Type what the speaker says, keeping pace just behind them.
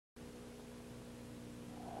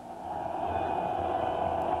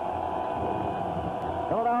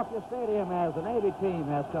Philadelphia Stadium as the Navy team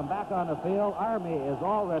has come back on the field. Army is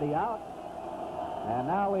already out. And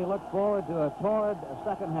now we look forward to a torrid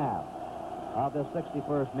second half of this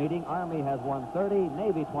 61st meeting. Army has won 30,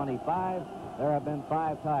 Navy 25. There have been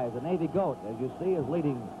 5 ties. The Navy Goat, as you see, is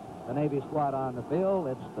leading the Navy squad on the field.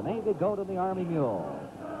 It's the Navy Goat and the Army Mule.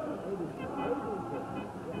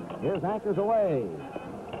 Here's anchors away.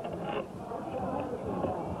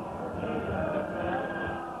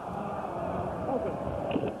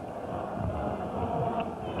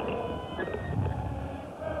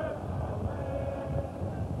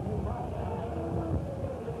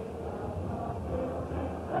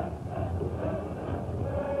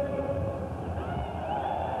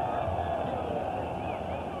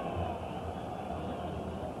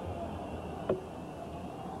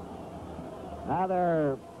 Now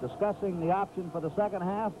they're discussing the option for the second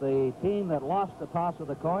half. The team that lost the toss of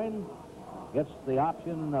the coin gets the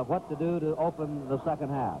option of what to do to open the second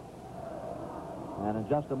half. And in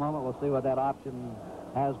just a moment, we'll see what that option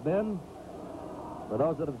has been. For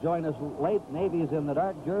those that have joined us late, Navy's in the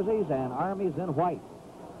dark jerseys and Army's in white.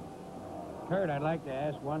 Kurt, I'd like to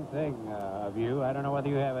ask one thing of you. I don't know whether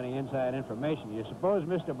you have any inside information. You suppose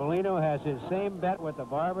Mr. Bellino has his same bet with the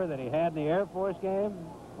barber that he had in the Air Force game?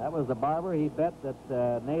 That was the barber. He bet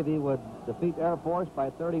that Navy would defeat Air Force by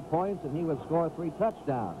 30 points and he would score 3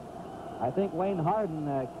 touchdowns. I think Wayne Harden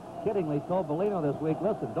kiddingly told Bellino this week,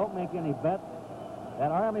 listen, don't make any bets.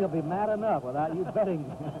 That Army will be mad enough without you betting.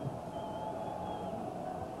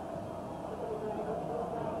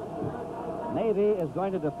 Navy is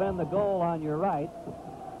going to defend the goal on your right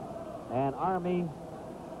and Army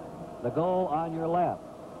the goal on your left.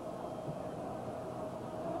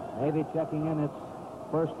 Navy checking in its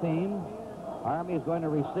first team. Army is going to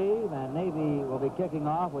receive, and Navy will be kicking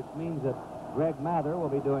off, which means that Greg Mather will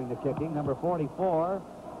be doing the kicking. Number 44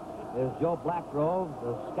 is Joe Blackgrove,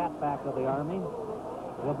 the scat back of the Army.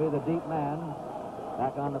 He'll be the deep man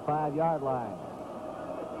back on the 5-yard line.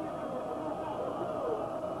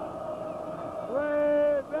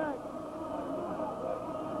 Way back.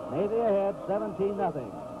 Navy ahead,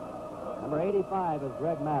 17-0. Number 85 is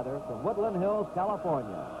Greg Mather from Woodland Hills,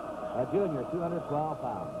 California. A junior, 212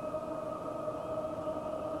 pounds.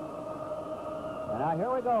 And now here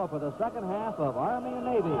we go for the second half of Army and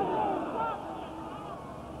Navy.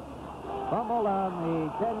 Fumbled on the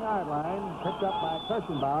 10-yard line, picked up by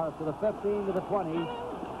Kirschenbauer to the 15 to the 20,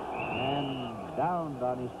 and downed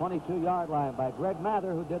on his 22-yard line by Greg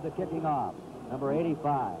Mather, who did the kicking off, number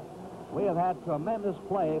 85. We have had tremendous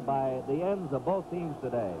play by the ends of both teams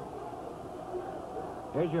today.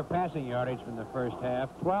 Here's your passing yardage from the first half.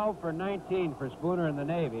 12 for 19 for Spooner in the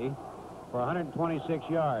Navy for 126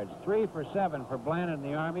 yards. 3 for 7 for Bland in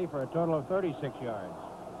the Army for a total of 36 yards.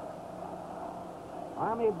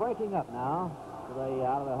 Army breaking up now to the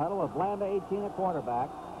out of the huddle with Blanda 18 at quarterback.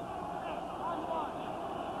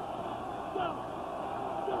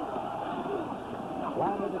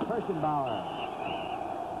 Blanda to Kirschenbauer.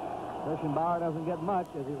 Kirschenbauer doesn't get much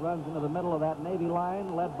as he runs into the middle of that Navy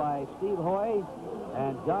line, led by Steve Hoy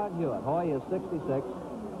and John Hewitt. Hoy is 66.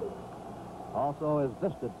 Also is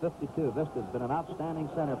Visted, 52. Visted's been an outstanding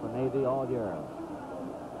center for Navy all year.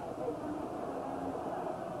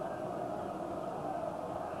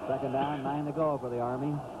 Second down, 9 to go for the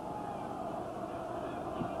Army.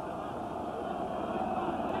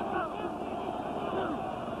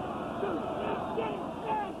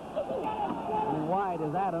 And wide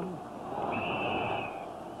is Adams.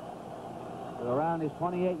 Around his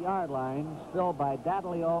 28-yard line, spilled by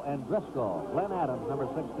Dadleo and Driscoll. Glenn Adams, number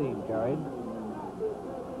 16, carried.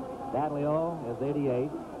 Dadleo is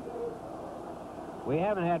 88. We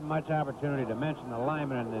haven't had much opportunity to mention the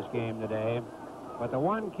linemen in this game today, but the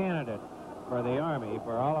one candidate for the Army,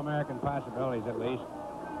 for All-American possibilities at least,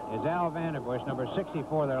 is Al Vanderbush, number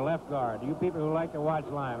 64, their left guard. You people who like to watch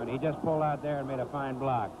linemen, he just pulled out there and made a fine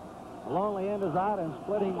block. The lonely end is out, and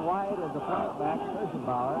splitting wide is the flank back,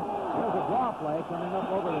 Kirschenbauer. Here's a draw play coming up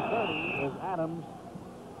over the 30 is Adams,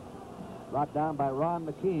 brought down by Ron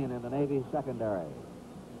McKean in the Navy secondary,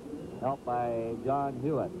 helped by John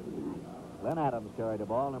Hewitt. Glenn Adams carried the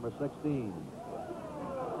ball, number 16.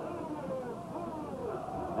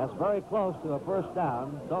 That's very close to a first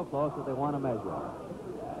down, so close that they want to measure.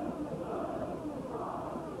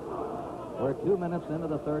 We're 2 minutes into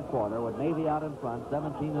the third quarter with Navy out in front,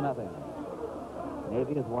 17-0.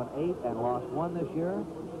 Navy has won 8 and lost 1 this year.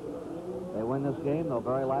 They win this game, they'll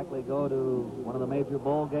very likely go to one of the major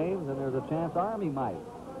bowl games, and there's a chance Army might,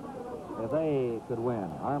 if they could win.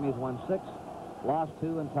 Army's won 6, lost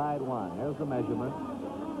 2, and tied 1. Here's the measurement.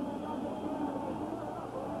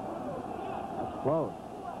 That's close.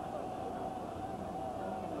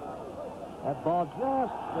 That ball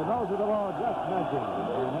just, the nose of the ball just nudging.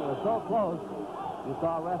 And it was so close, you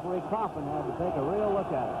saw referee Coffin had to take a real look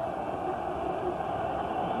at it.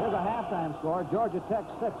 Here's a halftime score. Georgia Tech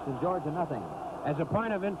 6 and Georgia nothing. As a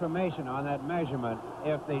point of information on that measurement,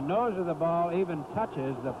 if the nose of the ball even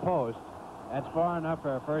touches the post, that's far enough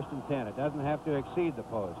for a 1st and 10. It doesn't have to exceed the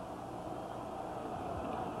post.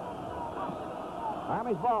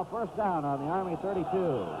 Army's ball, first down on the Army 32.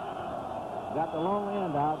 Got the lonely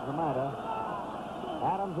end out, Zamita.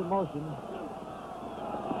 Adams in motion.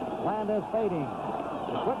 Landis fading.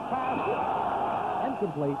 The quick pass,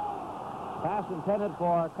 incomplete. Pass intended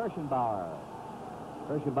for Kirschenbauer.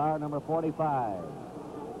 Kirschenbauer, number 45.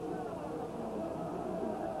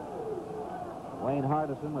 Wayne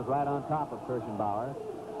Hardison was right on top of Kirschenbauer.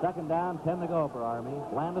 2nd down, 10 to go for Army.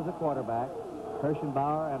 Landis a quarterback.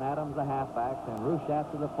 Kirschenbauer and Adams the halfbacks, and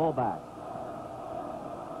Rushatz the fullback.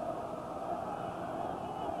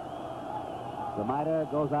 Zamita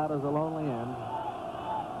goes out as a lonely end.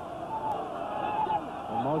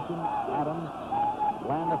 In motion, Adams.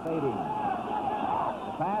 Landa fading.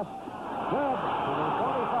 The pass, good to the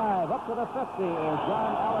 45. Up to the 50 is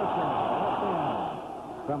John Ellerson, left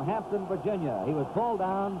end, from Hampton, Virginia. He was pulled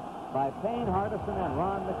down by Payne Hardison and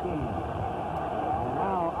Ron McKean. And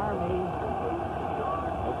now Army,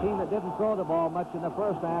 a team that didn't throw the ball much in the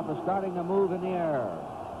first half, is starting to move in the air.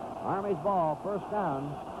 Army's ball, first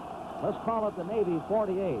down. Let's call it the Navy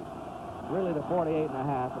 48. Really the 48 and a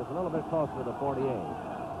half, but it's a little bit closer to the 48.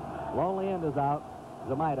 Lonely end is out.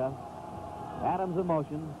 Zamita. Adams in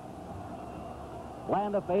motion.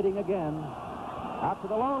 Landa fading again. Out to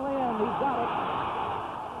the lonely end. He's got it.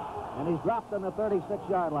 And he's dropped on the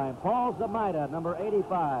 36-yard line. Paul Zamita, number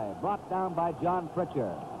 85, brought down by John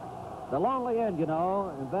Pritchard. The lonely end, you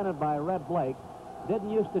know, invented by Red Blake, didn't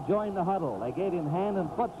used to join the huddle. They gave him hand and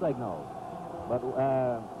foot signals. But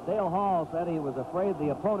Dale Hall said he was afraid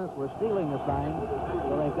the opponents were stealing the sign,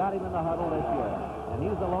 so they've got him in the huddle this year. And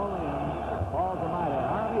he's the lonely end, Paul Zamita.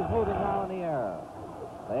 Army's moving now in the air.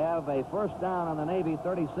 They have a first down on the Navy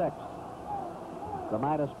 36.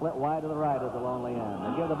 Zamita split wide to the right of the lonely end.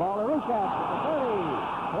 They give the ball to Rushatz at the 30,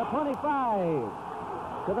 to the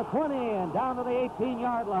 25, to the 20, and down to the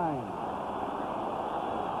 18-yard line.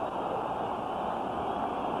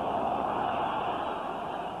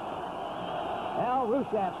 Al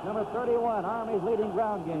Rushatz, number 31, Army's leading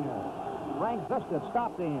ground gainer. Frank Vistit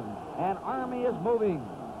stopped him, and Army is moving.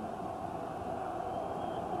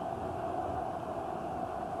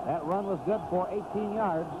 That run was good for 18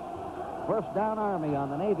 yards. First down Army on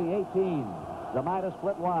the Navy 18. Zamita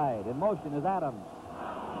split wide. In motion is Adams.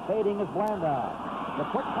 Fading is Blanda. The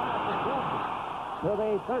quick pass is good to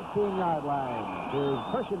the 13-yard line to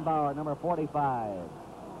Kirschenbauer, number 45.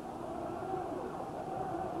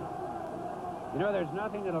 You know, there's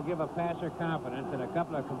nothing that'll give a passer confidence in a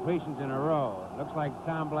couple of completions in a row. It looks like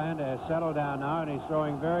Tom Blanda has settled down now, and he's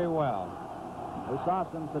throwing very well. We saw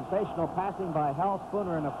some sensational passing by Hal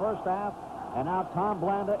Spooner in the first half, and now Tom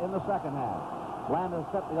Blanda in the second half. Blanda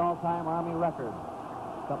set the all-time Army record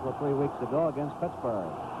a couple of 3 weeks ago against Pittsburgh.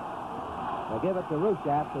 They give it to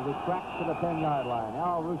Rushatz as he cracks to the 10-yard line.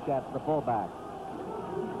 Al Rushatz, the fullback.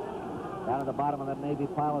 Down at the bottom of that Navy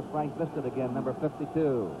pile is Frank Vistit again, number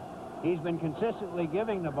 52. He's been consistently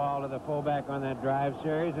giving the ball to the fullback on that drive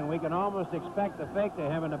series, and we can almost expect the fake to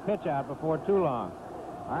him and a pitch out before too long.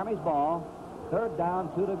 Army's ball, third down,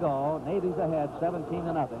 2 to go. Navy's ahead,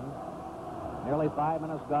 17-0. Nearly 5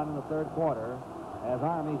 minutes gone in the third quarter as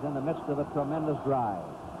Army's in the midst of a tremendous drive.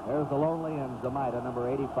 There's the lonely and Zamita, number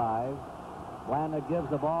 85. Blanda gives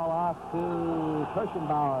the ball off to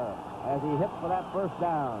Kirschenbauer as he hits for that first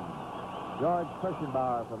down. George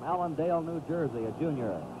Kirschenbauer from Allendale, New Jersey, a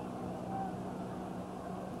junior.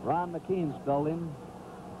 Ron McKean's building.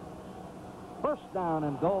 First down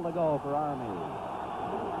and goal to go for Army.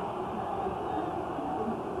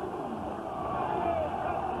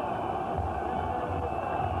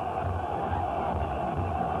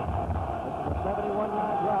 This is a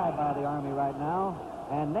 71-yard drive by the Army right now,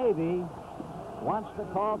 and Navy wants to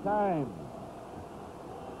call time.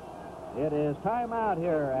 It is timeout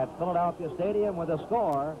here at Philadelphia Stadium with a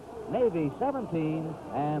score, Navy 17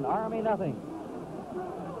 and Army nothing.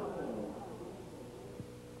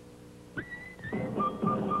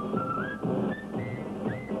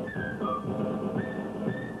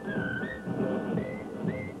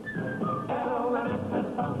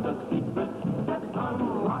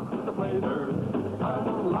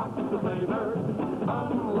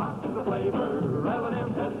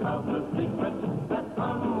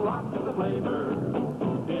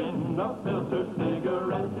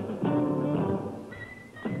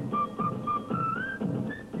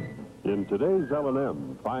 In today's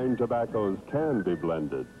L&M, fine tobaccos can be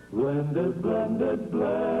blended. Blended, blended,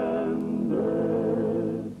 blended.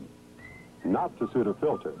 Not to suit a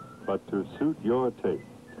filter, but to suit your taste.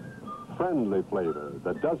 Friendly flavor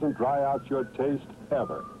that doesn't dry out your taste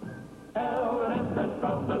ever. L&M has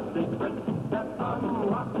found the secret that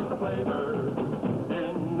unlocks the flavor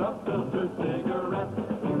in a filtered cigarette.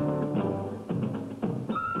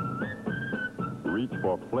 Reach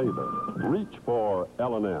for flavor. Reach for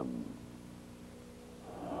L&M.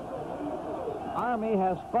 Army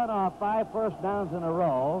has spun off 5 first downs in a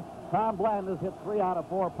row. Tom Blanders hit 3 out of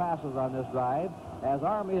 4 passes on this drive as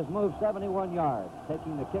Army has moved 71 yards,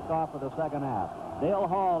 taking the kickoff of the second half. Dale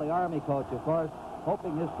Hall, the Army coach, of course,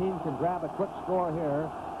 hoping his team can grab a quick score here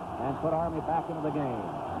and put Army back into the game.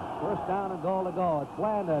 First down and goal to go. It's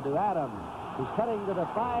Blanda to Adams. He's cutting to the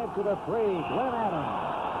 5, to the 3. Glenn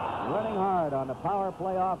Adams running hard on the power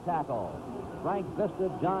play off tackle. Frank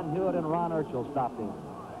Visted, John Hewitt, and Ron Urschel stopped him.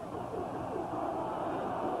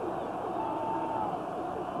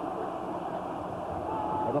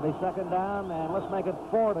 It'll be second down, and let's make it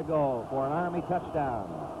 4 to go for an Army touchdown.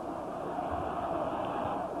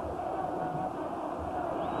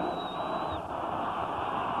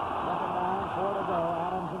 Second down, 4 to go.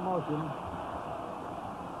 Adams in motion.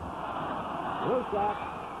 Rushat.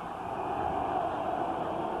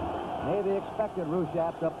 Navy expected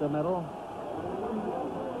Rushat up the middle.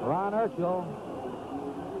 Ron Urschel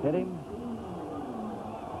hit him.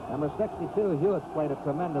 Number 62, Hewitt's played a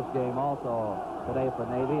tremendous game also today for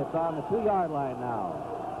Navy. It's on the 2-yard line now.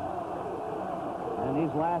 And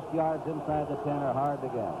these last yards inside the 10 are hard to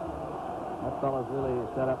get. That fellow's really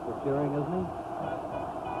set up for cheering, isn't he?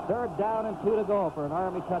 Third down and 2 to go for an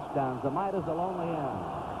Army touchdown. Zamita's the lonely end.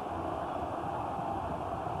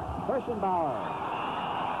 Kirschenbauer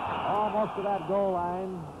almost to that goal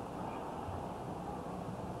line.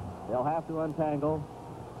 They'll have to untangle.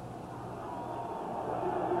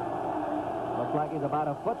 Looks like he's about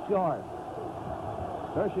a foot short.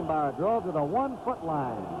 Kirschenbauer drove to the 1-foot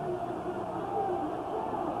line.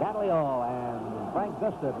 Gaglio and Frank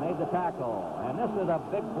Visted made the tackle. And this is a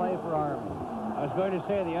big play for Army. I was going to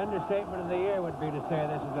say the understatement of the year would be to say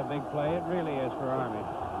this is a big play. It really is for Army.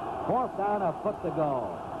 Fourth down, a foot to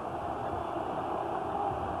go.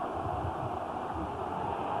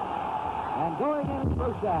 And going in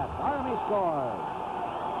Rushat, Army scores.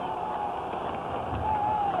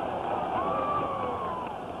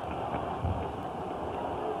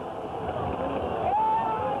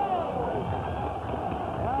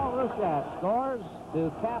 Scores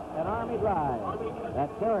to cap an Army drive that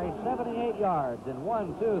carried 78 yards in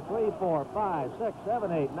 1, 2, 3, 4, 5, 6,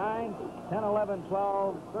 7, 8, 9, 10, 11,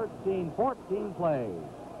 12, 13, 14 plays.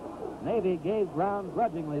 Navy gave ground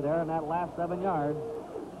grudgingly there in that last 7 yards,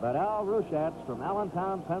 but Al Rushatz from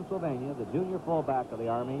Allentown, Pennsylvania, the junior fullback of the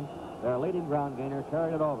Army, their leading ground gainer,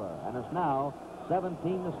 carried it over, and it's now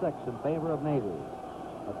 17-6 in favor of Navy.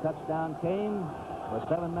 A touchdown came with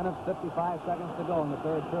 7 minutes, 55 seconds to go in the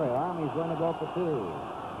third period. Army's going to go for 2.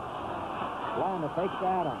 Blanda fakes to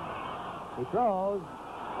Adams. He throws.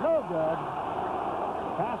 No good.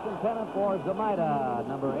 Pass intended for Zamita,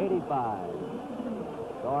 number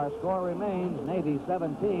 85. So our score remains Navy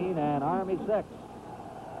 17 and Army 6.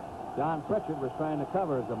 John Pritchard was trying to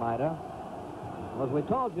cover Zamita. As we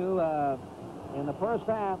told you, in the first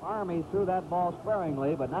half, Army threw that ball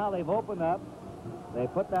sparingly, but now they've opened up. They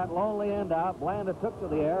put that lonely end out. Blanda took to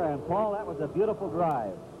the air, and Paul, that was a beautiful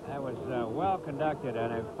drive. That was well conducted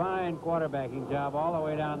and a fine quarterbacking job all the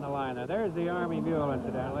way down the line. Now, there's the Army mule,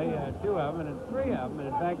 incidentally. 2 of them and 3 of them, and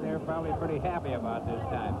in fact, they're probably pretty happy about this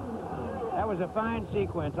time. That was a fine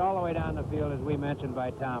sequence all the way down the field, as we mentioned,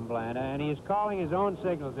 by Tom Blanda, and he's calling his own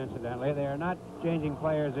signals, incidentally. They are not changing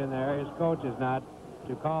players in there. His coach is not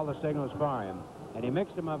to call the signals for him. And he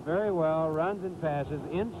mixed them up very well, runs and passes,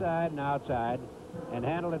 inside and outside, and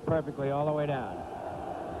handled it perfectly all the way down.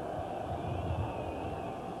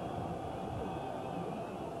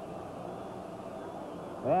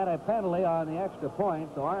 They had a penalty on the extra point,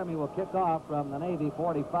 so Army will kick off from the Navy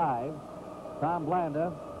 45. Tom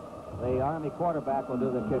Blanda, the Army quarterback, will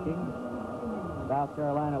do the kicking. South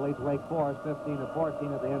Carolina leads Wake Forest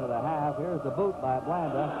 15-14 at the end of the half. Here's the boot by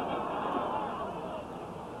Blanda.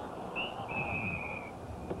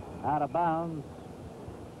 Out of bounds.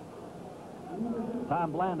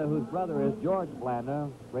 Tom Blanda, whose brother is George Blanda,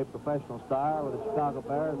 great professional star with the Chicago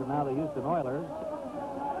Bears and now the Houston Oilers.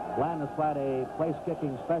 Blanda's quite a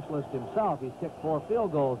place-kicking specialist himself. He's kicked 4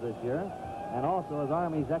 field goals this year and also is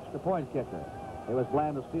Army's extra point kicker. It was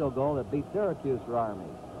Blanda's field goal that beat Syracuse for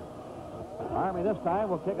Army. Army this time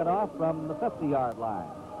will kick it off from the 50-yard line.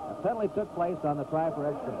 A penalty took place on the try for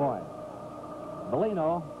extra point.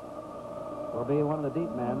 Bellino will be one of the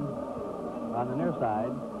deep men on the near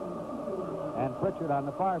side, and Pritchard on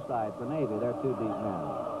the far side for Navy. They're two deep men.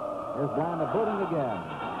 Here's Blanda booting again.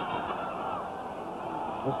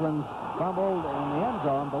 This one's fumbled in the end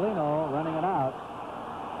zone. Bellino running it out.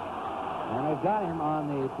 And they've got him on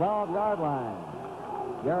the 12-yard line.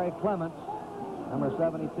 Gary Clements, number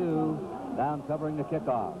 72, down covering the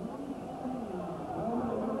kickoff.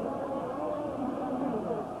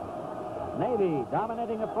 Navy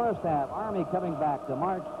dominating the first half. Army coming back to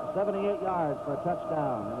march 78 yards for a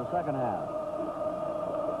touchdown in the second half.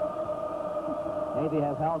 Navy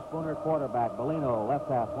has Hal Spooner quarterback. Bellino left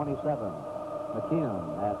half, 27.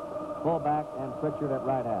 McKeon at fullback and Pritchard at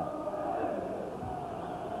right half.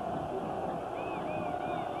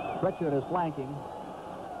 Pritchard is flanking.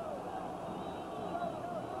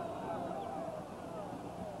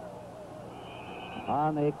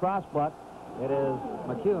 On the cross butt, it is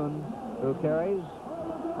McCune who carries.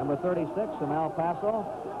 Number 36 from El Paso,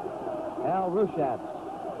 Al Rushatz.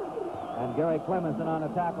 And Gary Clemens in on a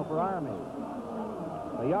tackle for Army.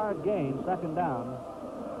 A yard gain, second down.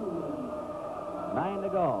 9 to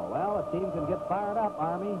go. Well, a team can get fired up,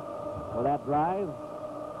 Army, for that drive.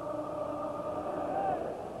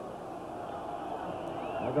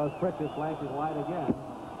 There goes Pritchard flanking wide again.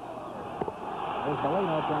 There's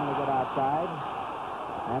Bellino trying to get outside.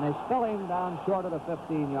 And they spill him down short of the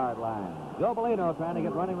 15-yard line. Joe Bellino trying to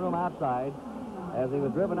get running room outside as he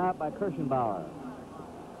was driven out by Kirschenbauer.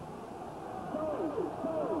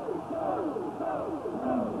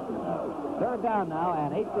 Third down now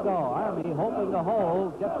and 8 to go. Army hoping to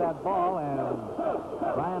hold, get that ball, and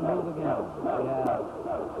try and move again. We have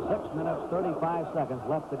 6 minutes, 35 seconds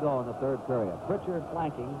left to go in the third period. Pritchard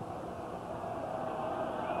flanking.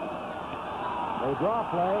 They draw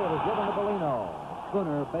play. It is given to Bellino.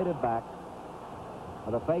 Spooner faded back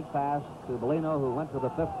with a fake pass to Bellino, who went to the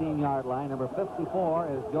 15-yard line. Number 54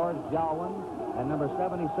 is George Jalwin, and number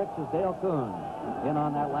 76 is Dale Kuhn in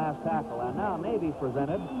on that last tackle. And now Navy's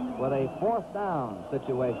presented with a fourth down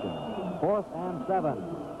situation. 4th and 7.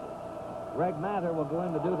 Greg Mather will go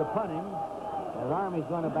in to do the punting, as Army's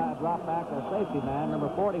going to drop back a safety man, number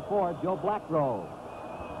 44, Joe Blackgrove.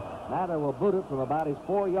 Mather will boot it from about his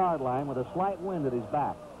 4-yard line with a slight wind at his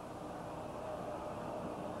back.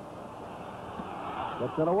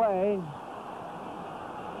 Gets it away.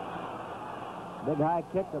 Big high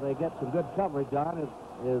kick that they get some good coverage on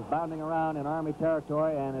is bounding around in Army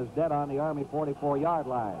territory and is dead on the Army 44-yard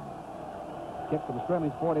line. Kick from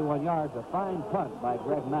scrimmage 41 yards. A fine punt by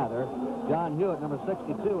Greg Mather. John Hewitt, number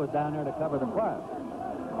 62, was down there to cover the punt.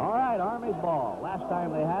 All right, Army's ball. Last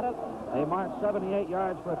time they had it, they marched 78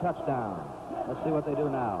 yards for a touchdown. Let's see what they do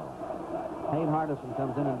now. Payne Hardison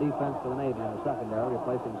comes in defense for the Navy in the secondary,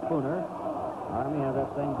 replacing Spooner. Army has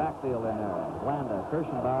that same backfield in there. Blanda,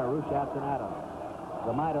 Kirschenbauer, Rushatz, and Adams.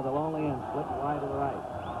 Zamita, the lonely end, split wide to the right.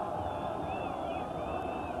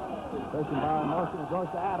 Kirschenbauer in motion, it goes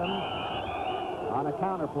to Adams on a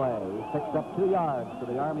counter play. He picks up 2 yards to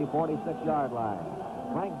the Army 46-yard line.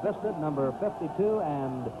 Frank Visted, number 52,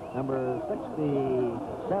 and number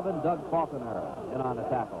 67, Doug Faulkner, in on the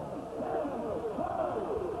tackle.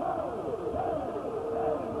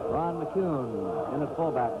 Ron McCune in at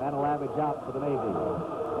fullback. That'll average out for the Navy.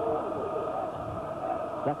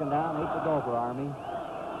 Second down, 8 to go for Army.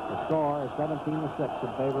 The score is 17-6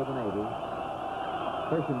 in favor of the Navy.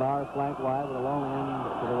 Kirschenbauer flanked wide with a long end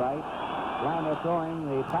to the right. Blanda throwing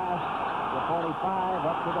the pass to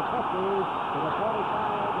 45, up to the 50. To the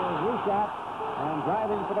 45 is Rushatz, and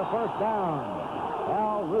driving for the first down.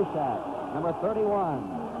 Al Rushatz, number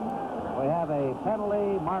 31. We have a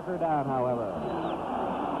penalty marker down, however.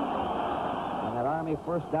 And that Army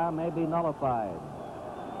first down may be nullified.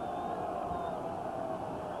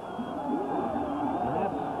 And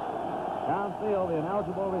that's downfield, the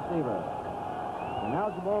ineligible receiver.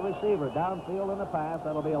 Ineligible receiver downfield in the pass.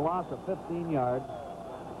 That'll be a loss of 15 yards.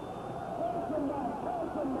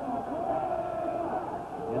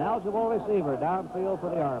 Ineligible receiver downfield for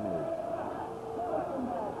the Army.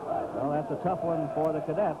 Well, that's a tough one for the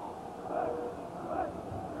cadets.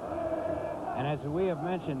 And as we have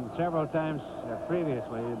mentioned several times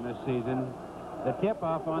previously in this season, the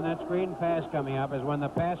tip-off on that screen pass coming up is when the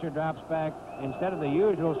passer drops back. Instead of the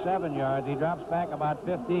usual 7 yards, he drops back about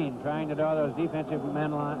 15, trying to draw those defensive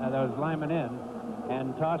men, those linemen in,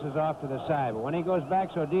 and tosses off to the side. But when he goes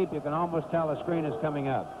back so deep, you can almost tell the screen is coming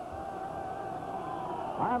up.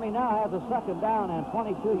 Army now has a second down and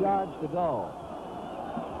 22 yards to go.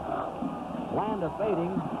 Blanda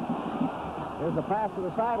fading. Here's the pass to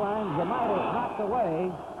the sideline. Zamita knocked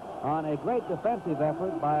away on a great defensive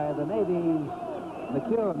effort by the Navy's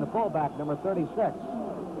McCune, the fullback, number 36.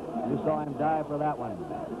 You saw him dive for that one.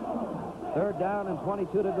 Third down and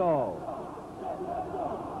 22 to go.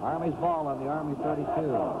 Army's ball on the Army 32.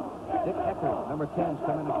 Dick Eckert, number 10, is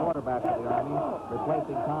coming to quarterback for the Army,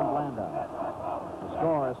 replacing Tom Blanda. The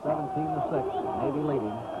score is 17-6, Navy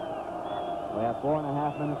leading. We have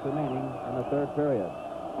 4.5 minutes remaining in the third period.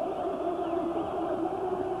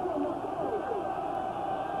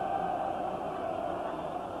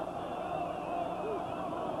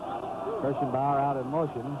 Kirschenbauer out in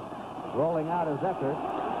motion. Rolling out is Eckert.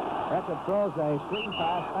 Eckert throws a screen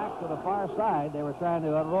pass back to the far side. They were trying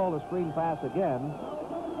to unroll the screen pass again,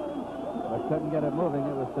 but couldn't get it moving.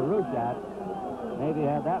 It was to Rushat. Navy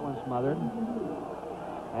had that one smothered.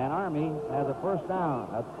 And Army has a fourth down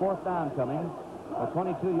coming with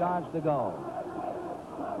 22 yards to go.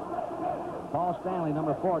 Paul Stanley,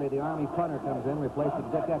 number 40, the Army punter, comes in, replacing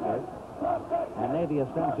Dick Eckert. And Navy has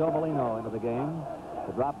sent Joe Bellino into the game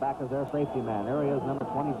to drop back as their safety man. There he is, number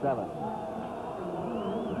 27.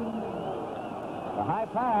 The high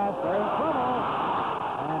pass, they're in trouble,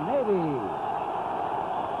 and Navy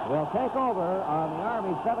will take over on the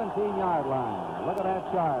Army 17-yard line. Look at that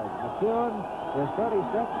charge. McCune is 36,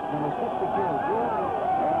 number 62.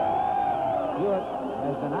 Hewitt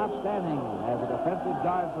has been outstanding as a defensive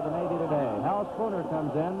guard for the Navy today. Hal Spooner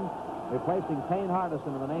comes in, replacing Payne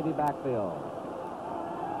Hardison in the Navy backfield.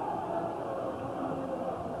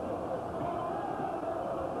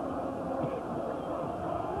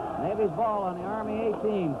 Navy's ball on the Army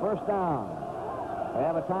 18, first down. They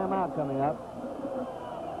have a timeout coming up.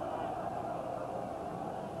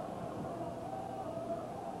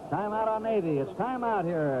 Timeout on Navy. It's timeout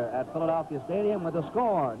here at Philadelphia Stadium with the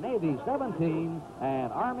score, Navy 17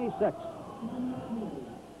 and Army 6.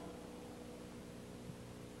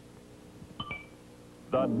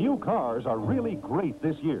 The new cars are really great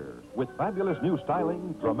this year with fabulous new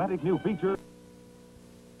styling, dramatic new features.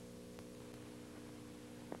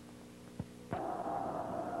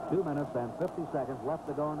 2 minutes and 50 seconds left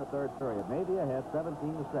to go in the third period. Navy ahead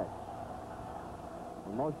 17-6.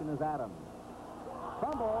 In motion is Adams.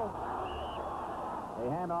 Fumble. A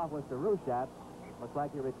handoff was to Rushat. Looks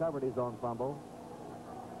like he recovered his own fumble.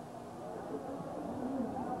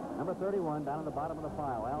 Number 31 down at the bottom of the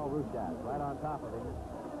file, Al Rushat. Right on top of him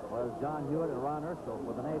was John Hewitt and Ron Erskine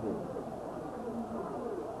for the Navy.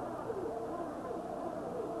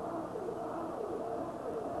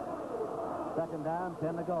 Second down,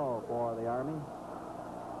 10 to go for the Army.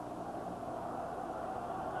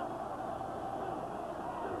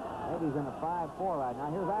 Navy's in a 5-4 right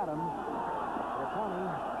now. Here's Adams, the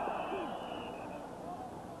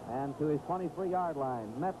 20, and to his 23-yard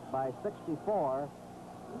line, met by 64,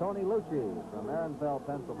 Tony Lucci from Ehrenfeld,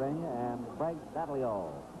 Pennsylvania, and Frank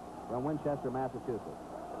Datlio from Winchester, Massachusetts,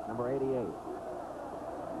 number 88.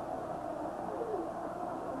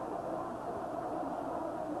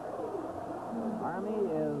 Army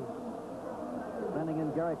is sending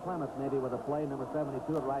in Gary Clements, maybe with a play, number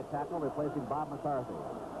 72 at right tackle, replacing Bob McCarthy.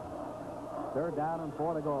 Third down and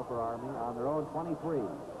 4 to go for Army on their own 23.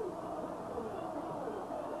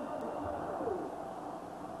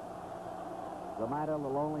 Zamida, the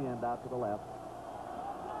lonely end out to the left.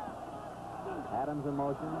 Adams in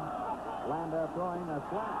motion. Landa throwing a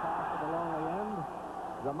slant pass to the lonely end.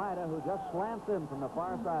 Zamida, who just slants in from the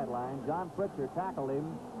far sideline. John Pritchard tackled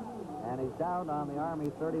him, and he's down on the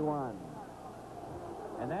Army 31.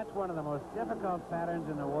 And that's one of the most difficult patterns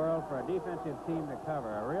in the world for a defensive team to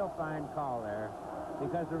cover. A real fine call there,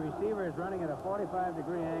 because the receiver is running at a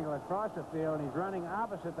 45-degree angle across the field, and he's running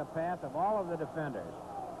opposite the path of all of the defenders.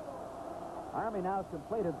 Army now has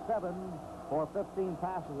completed 7 for 15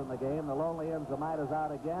 passes in the game. The lonely end, Zamida's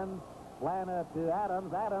out again. Lana to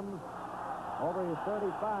Adams. Adams over his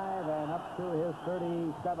 35 and up to his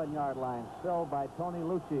 37-yard line, still by Tony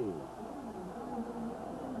Lucci.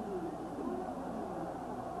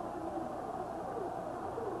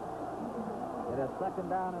 It is second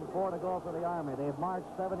down and 4 to go for the Army. They've marched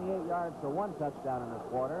 78 yards for 1 touchdown in this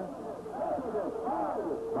quarter.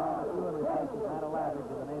 McEwen replaces Matt O'Ladridge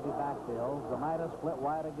in the Navy backfield. Zamida split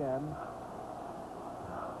wide again.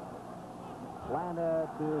 Landa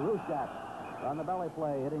to Rushat on the belly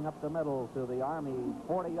play, hitting up the middle to the Army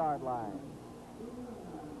 40-yard line.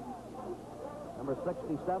 Number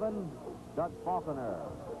 67, Doug Faulconer,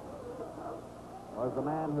 was the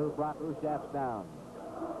man who brought Rushat down.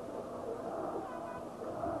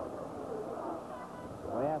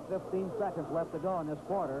 We have 15 seconds left to go in this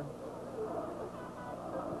quarter.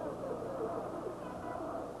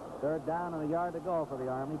 Third down and a yard to go for the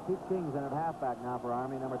Army. Pete King's in at halfback now for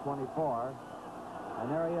Army, number 24. And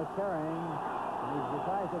there he is carrying. And he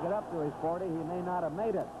tries to get up to his 40. He may not have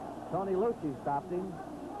made it. Tony Lucci stopped him.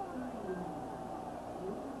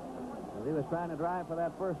 As he was trying to drive for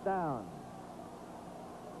that first down.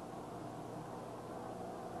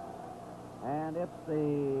 And it's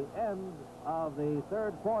the end of the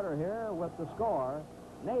third quarter here with the score,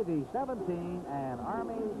 Navy 17 and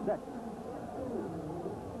Army 6.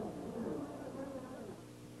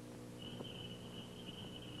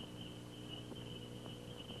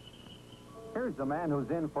 Here's a man who's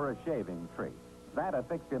in for a shaving treat. Santa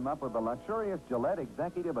fixed him up with a luxurious Gillette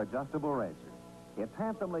Executive Adjustable Razor. It's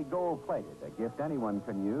handsomely gold-plated, a gift anyone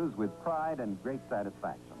can use with pride and great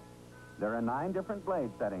satisfaction. There are 9 different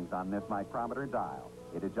blade settings on this micrometer dial.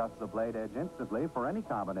 It adjusts the blade edge instantly for any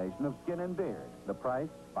combination of skin and beard. The price,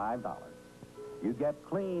 $5. You get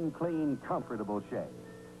clean, comfortable shave.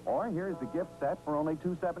 Or here's the gift set for only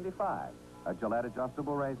 $2.75. A Gillette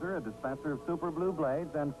adjustable razor, a dispenser of Super Blue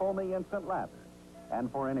blades, and foamy instant lather.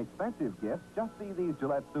 And for inexpensive gifts, just see these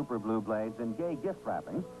Gillette Super Blue blades in gay gift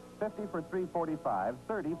wrappings, 50 for $3.45,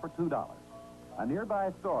 30 for $2. A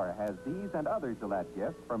nearby store has these and other Gillette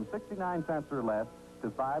gifts from 69 cents or less to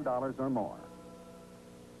 $5 or more.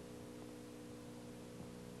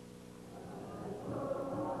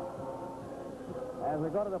 As we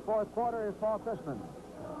go to the fourth quarter, is Paul Christman.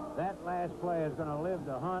 That last play is going to live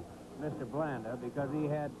to haunt Mr. Blanda because he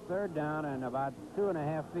had third down and about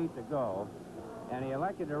 2.5 feet to go, and he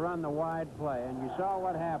elected to run the wide play, and you saw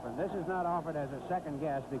what happened. This is not offered as a second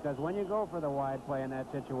guess because when you go for the wide play in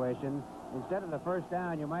that situation, instead of the first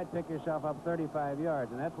down, you might pick yourself up 35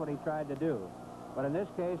 yards, and that's what he tried to do. But in this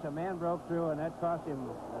case, a man broke through, and that cost him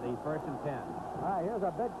the 1st and 10. All right, here's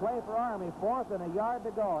a big play for Army. 4th and a yard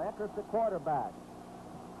to go. Eckert's the quarterback.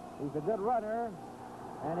 He's a good runner,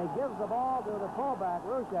 and he gives the ball to the fullback,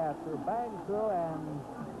 Rushatz, who bangs through and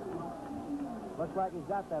looks like he's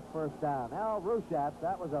got that first down. Al Rushatz,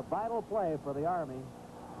 that was a vital play for the Army.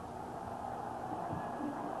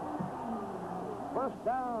 First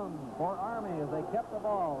down for Army as they kept the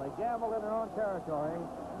ball. They gambled in their own territory.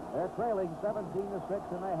 They're trailing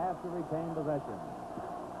 17-6, and they have to retain possession.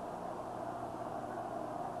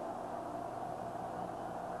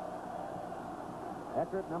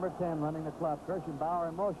 Eckert, number 10, running the club. Kirschenbauer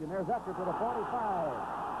in motion. There's Eckert to the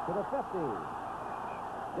 45, to the 50.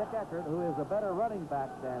 Dick Eckert, who is a better running back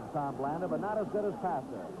than Tom Blanda, but not as good as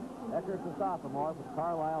passer. Eckert's a sophomore from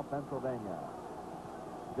Carlisle, Pennsylvania.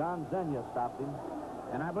 John Zenya stopped him.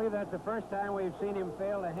 And I believe that's the first time we've seen him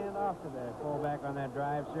fail to hand off to the fullback on that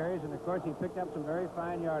drive series. And, of course, he picked up some very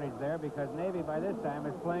fine yardage there because Navy, by this time,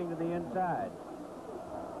 is playing to the inside.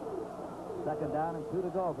 Second down and 2 to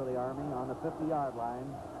go for the Army on the 50-yard line,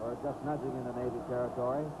 or just nudging into Navy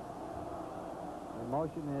territory. In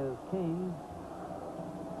motion is King.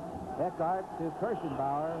 Eckhart to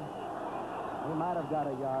Kirschenbauer. He might have got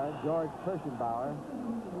a yard. George Kirschenbauer.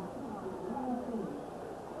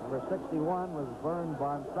 Number 61 was Vern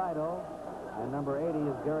Bonsido, and number 80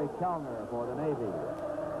 is Gary Kellner for the Navy.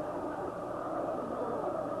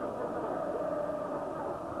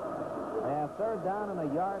 They have third down and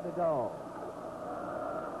a yard to go.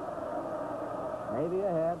 Navy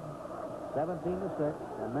ahead, 17-6,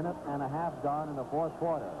 a minute and a half gone in the fourth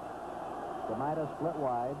quarter. Demita split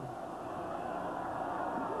wide.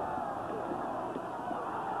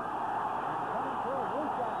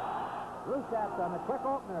 Rushatz on the quick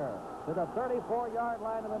opener to the 34-yard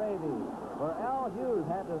line of the Navy, where Al Hughes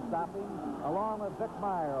had to stop him along with Vic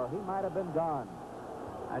Meyer, or he might have been gone.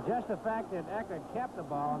 Just the fact that Eckert kept the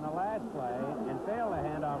ball on the last play and failed to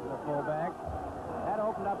hand off to the fullback, that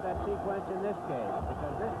opened up that sequence in this case,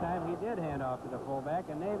 because this time he did hand off to the fullback,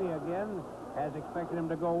 and Navy again has expected him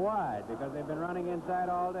to go wide because they've been running inside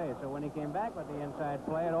all day. So when he came back with the inside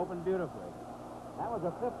play, it opened beautifully. That was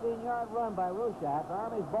a 15-yard run by Rushatz.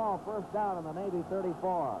 Army's ball first down on the Navy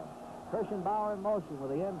 34. Kirschenbauer in motion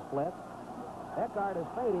with the end split. Eckhart is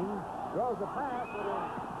fading, throws the pass. It is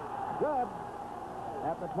good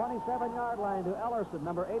at the 27-yard line to Ellerson,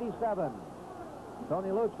 number 87. Tony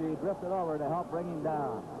Lucci drifted over to help bring him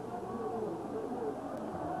down.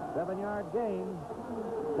 7-yard gain.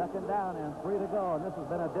 Second down and 3 to go. And this has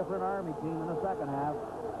been a different Army team in the second half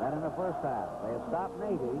than in the first half. They have stopped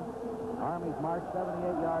Navy. Army's marched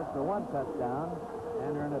 78 yards for 1 touchdown,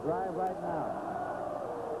 and they're in a drive right now.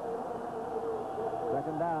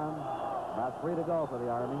 Second down, about 3 to go for the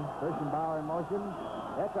Army. Kirschenbauer in motion.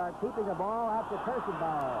 Eckhart keeping the ball out to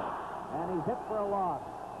Kirschenbauer, and he's hit for a loss.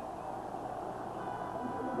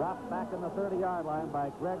 Dropped back in the 30-yard line by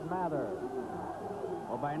Greg Mather.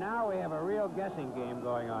 Well, by now we have a real guessing game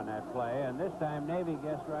going on that play, and this time Navy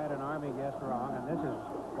guessed right and Army guessed wrong, and this is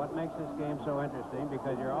what makes this game so interesting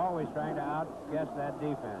because you're always trying to outguess that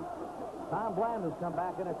defense. Tom Bland has come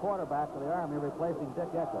back in at quarterback for the Army, replacing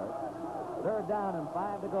Dick Eckert. Third down and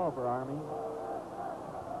 5 to go for Army.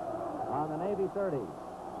 On the Navy 30.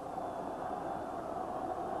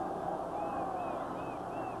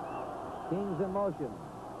 King's in motion.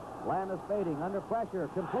 Bland is fading under pressure.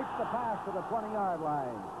 Completes the pass to the 20-yard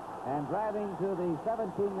line. And driving to the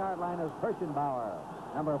 17-yard line is Kirschenbauer,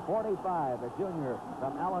 number 45, a junior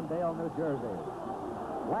from Allendale, New Jersey.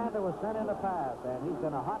 Lander was sent in to pass, and he's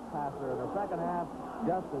been a hot passer in the second half,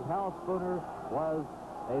 just as Hal Spooner was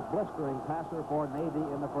a blistering passer for Navy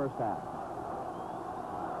in the first half.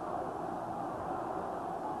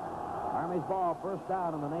 Army's ball, first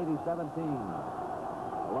down on the Navy 17.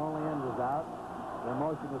 The lonely end is out. The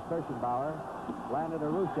motion is Kirschenbauer. Landed to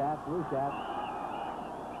Rushat. Rushat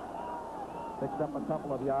picks up a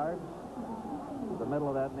couple of yards. The middle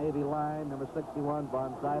of that Navy line, number 61,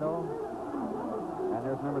 Von Sydow. And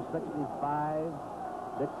there's number 65,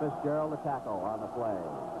 Dick Fitzgerald, the tackle on the play.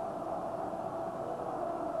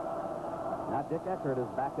 Now Dick Eckert is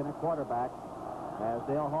back in at quarterback as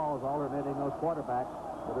Dale Hall is alternating those quarterbacks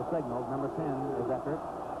with the signals. Number 10 is Eckert.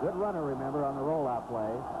 Good runner, remember, on the rollout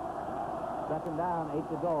play. Second down, 8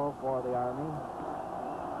 to go for the Army.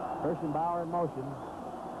 Kirschenbauer in motion.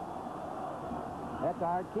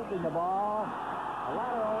 Eckert keeping the ball. A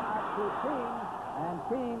lateral out to King, and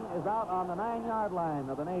King is out on the 9-yard line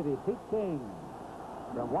of the Navy. Pete King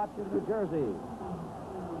from Watson, New Jersey.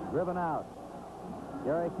 Driven out.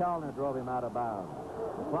 Gary Kellner drove him out of bounds.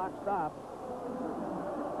 The clock stops.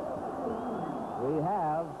 We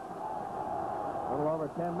have a little over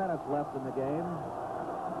 10 minutes left in the game.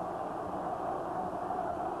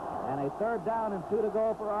 And a third down and 2 to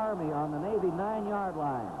go for Army on the Navy 9-yard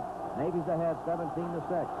line. Navy's ahead 17-6.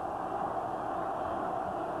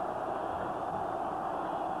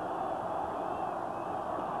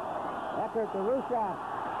 Eckert to Rushat.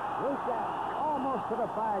 Rushat almost to the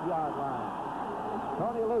 5-yard line.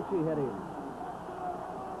 Tony Lucci hit him.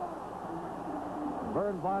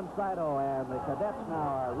 Vern Von Sydow and the cadets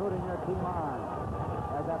now are rooting their team on.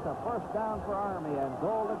 As that's a first down for Army and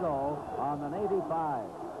goal to go on the Navy 5.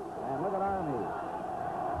 And look at Army.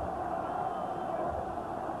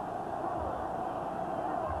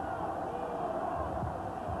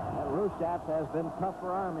 Rushat has been tough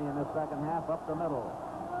for Army in the second half up the middle.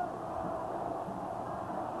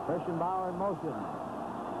 Kirschenbauer in motion.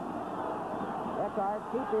 Eckert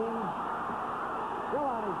keeping, still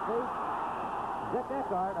on his feet. Dick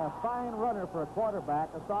Eckert, a fine runner for a quarterback,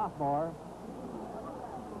 a sophomore.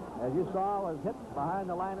 As you saw, was hit behind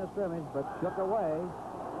the line of scrimmage, but shook away.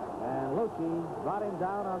 And Lucci brought him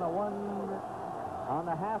down on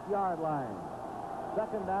the half-yard line.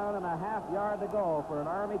 Second down and a half yard to go for an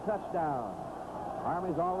Army touchdown.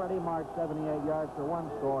 Army's already marched 78 yards for one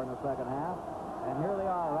score in the second half. And here they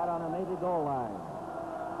are right on the Navy goal line.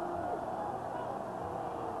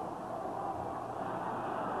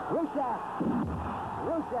 Rushat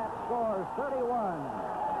scores 31.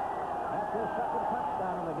 That's his second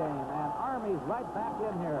touchdown of the game. And Army's right back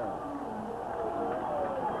in here.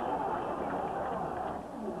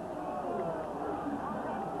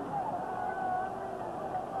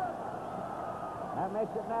 That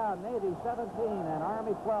makes it now Navy 17 and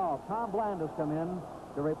Army 12. Tom Bland has come in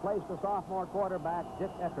to replace the sophomore quarterback,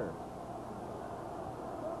 Dick Eckert.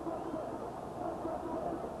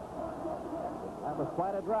 That was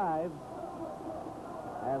quite a drive,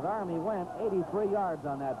 as Army went 83 yards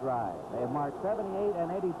on that drive. They marked 78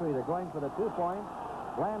 and 83. They're going for the 2 points.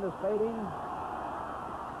 Bland is fading.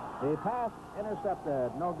 The pass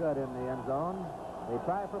intercepted, no good in the end zone. They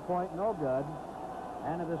try for point, no good.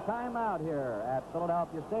 And it is timeout here at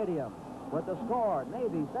Philadelphia Stadium with the score,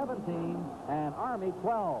 Navy 17 and Army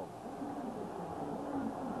 12.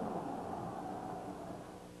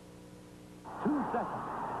 2 seconds.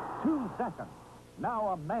 2 seconds. Now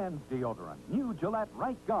a man's deodorant. New Gillette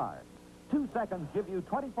Right Guard. 2 seconds give you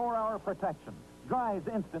 24-hour protection. Dries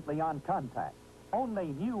instantly on contact. Only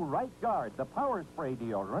new Right Guard, the power spray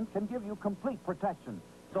deodorant, can give you complete protection.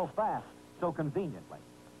 So fast, so conveniently.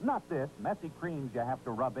 Not this messy creams you have to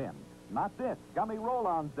rub in. Not this gummy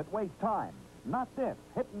roll-ons that waste time. Not this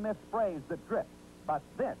hit-and-miss sprays that drip. But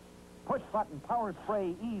this push-button power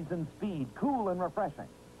spray ease and speed, cool and refreshing.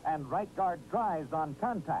 And Right Guard dries on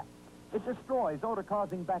contact. It destroys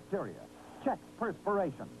odor-causing bacteria, checks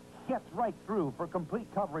perspiration, gets right through for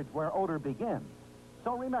complete coverage where odor begins.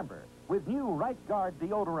 So remember, with new Right Guard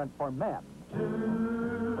deodorant for men,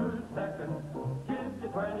 2 seconds, give you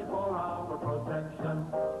 24-hour protection.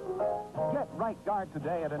 Get Right Guard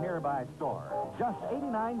today at a nearby store. Just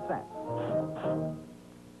 89 cents.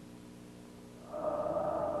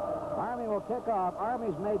 Army will kick off.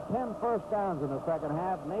 Army's made 10 first downs in the second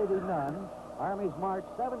half. Navy none. Army's marched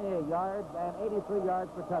 78 yards and 83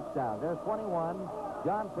 yards for touchdown. There's 21,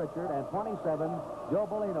 John Pritchard, and 27, Joe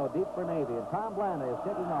Bolino, deep for Navy. And Tom Blanda is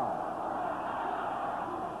kicking off.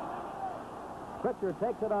 Pritchard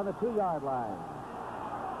takes it on the 2-yard line.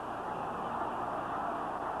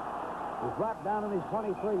 He's brought down on his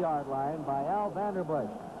 23-yard line by Al Vanderbush,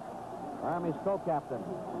 Army's co-captain.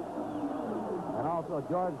 And also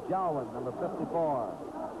George Jalwin, number 54.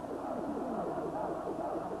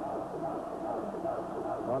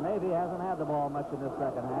 Well, Navy hasn't had the ball much in this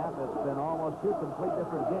second half. It's been almost two complete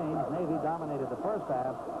different games. Navy dominated the first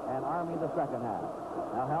half and Army the second half.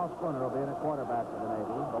 Now Hal Spooner will be in a quarterback for the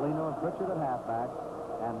Navy. Bolino and Pritchard at halfback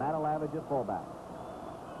and Matt Alavage at fullback.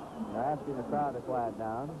 They're asking the crowd to quiet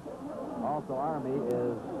down. Also, Army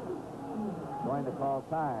is going to call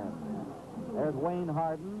time. There's Wayne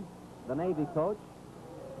Harden, the Navy coach,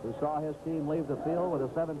 who saw his team leave the field with a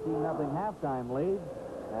 17-0 halftime lead,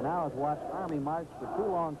 and now has watched Army march for 2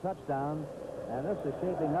 long touchdowns, and this is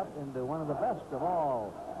shaping up into one of the best of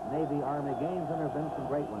all Navy-Army games, and there have been some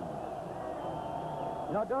great ones.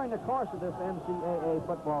 You know, during the course of this NCAA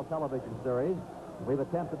football television series, we've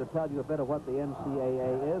attempted to tell you a bit of what the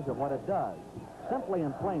NCAA is and what it does. Simply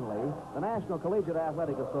and plainly, the National Collegiate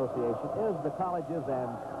Athletic Association is the colleges and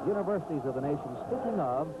universities of the nation speaking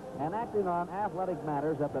of and acting on athletic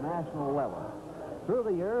matters at the national level. Through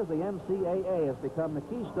the years, the NCAA has become the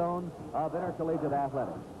keystone of intercollegiate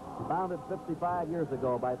athletics. Founded 55 years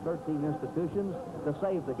ago by 13 institutions to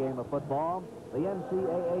save the game of football, the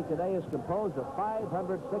NCAA today is composed of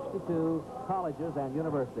 562 colleges and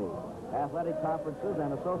universities, athletic conferences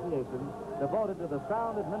and associations devoted to the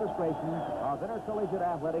sound administration of intercollegiate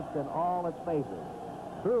athletics in all its phases.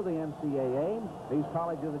 Through the NCAA, these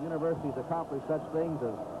colleges and universities accomplish such things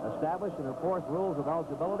as establish and enforce rules of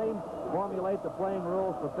eligibility, formulate the playing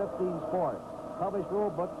rules for 15 sports, publish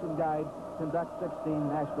rule books and guides, conduct 16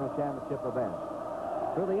 national championship events.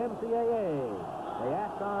 Through the NCAA, they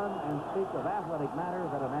act on and speak of athletic matters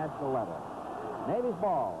at a national level. Navy's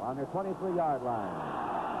ball on their 23-yard line.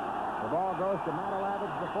 The ball goes to Matt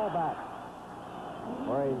Alavage, the fullback,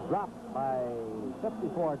 where he's dropped by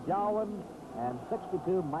 54 Jalwin and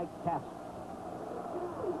 62 Mike Cass.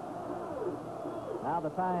 Now the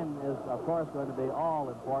time is, of course, going to be all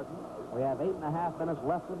important. We have 8.5 minutes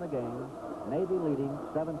left in the game. Navy leading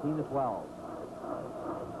 17-12.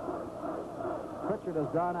 Pritchard has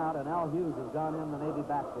gone out and Al Hughes has gone in the Navy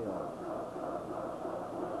backfield.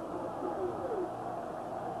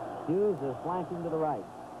 Hughes is flanking to the right.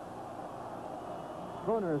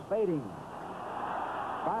 Spooner is fading.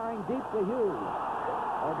 Firing deep to Hughes.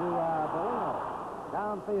 Or to Bolino.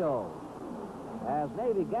 Downfield. As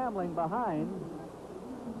Navy, gambling behind,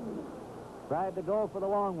 tried to go for the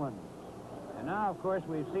long one. And now, of course,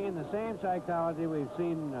 we've seen the same psychology we've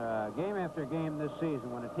seen game after game this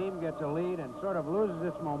season. When a team gets a lead and sort of loses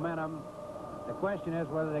its momentum, the question is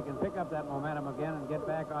whether they can pick up that momentum again and get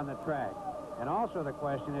back on the track. And also the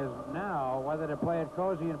question is now whether to play it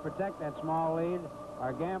cozy and protect that small lead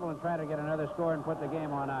or gamble and try to get another score and put the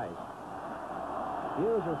game on ice.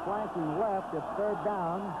 Hughes is flanking left. It's third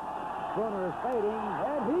down. Spooner is fading,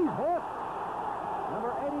 and he's hit.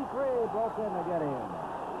 Number 83 broke in to get him.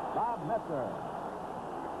 Bob Metzer.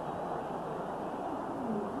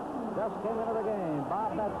 Just came into the game.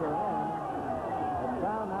 Bob Metzer in. It's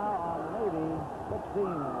down now on the Navy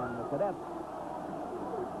 16 and the Cadets.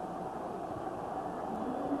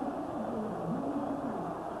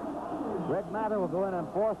 Greg Mather will go in on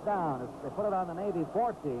 4th down. They put it on the Navy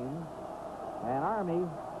 14. And Army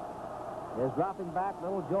is dropping back.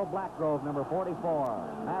 Little Joe Blackgrove, number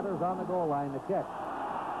 44. Mather's on the goal line to kick.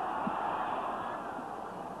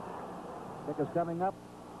 Kick is coming up.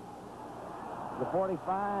 The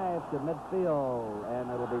 45 to midfield, and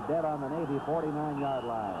it'll be dead on the Navy 49-yard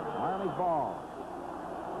line. Army's ball.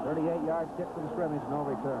 38-yard kick from scrimmage, no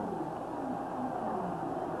return.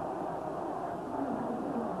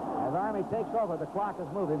 As Army takes over, the clock is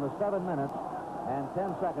moving with 7 minutes and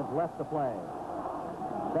 10 seconds left to play.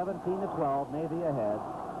 17-12, Navy ahead.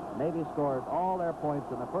 Navy scored all their points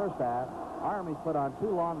in the first half. Army put on 2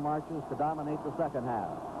 long marches to dominate the second half.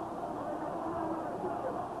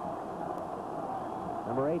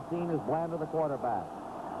 Number 18 is Blanda, the quarterback.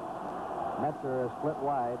 Metzer is split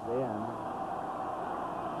wide, the end.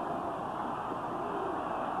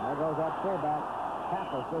 There goes that fullback.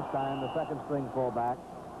 Kappas this time, the second string fullback.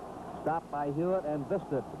 Stopped by Hewitt and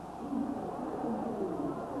Visted.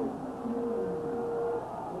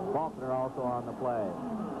 Faulkner also on the play.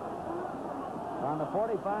 On the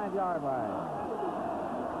 45-yard line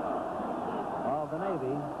of the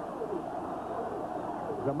Navy,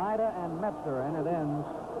 Zamida and Metzer entered in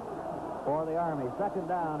for the Army. Second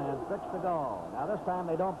down and 6 to go. Now this time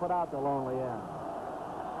they don't put out the lonely end.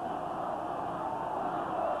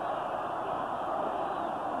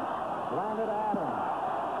 Landed Adams.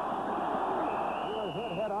 He was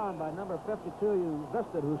hit head-on by number 52,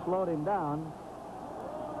 Visted, who slowed him down.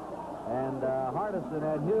 And Hardison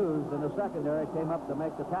and Hughes in the secondary came up to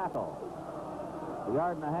make the tackle. A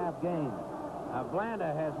yard-and-a-half gain.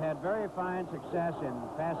 Blanda has had very fine success in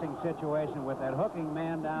passing situation with that hooking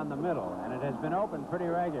man down the middle, and it has been open pretty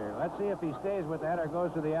regular. Let's see if he stays with that or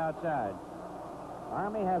goes to the outside.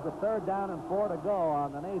 Army has a 3rd down and 4 to go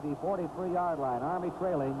on the Navy 43-yard line. Army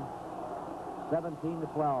trailing 17 to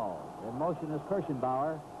 12. In motion is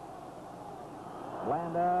Kirschenbauer.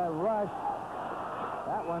 Blanda rush.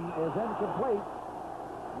 That one is incomplete.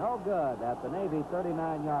 No good at the Navy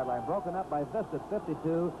 39-yard line. Broken up by Visted,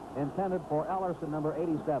 52, intended for Ellerson, number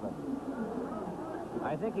 87.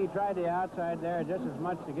 I think he tried the outside there just as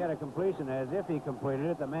much to get a completion as if he completed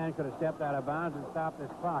it. The man could have stepped out of bounds and stopped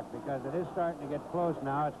this clock because it is starting to get close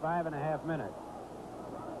now. It's 5.5 minutes.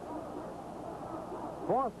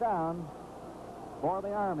 4th down for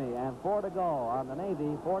the Army and 4 to go on the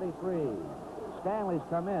Navy 43. Stanley's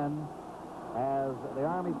come in as the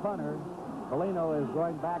Army punter. Bellino is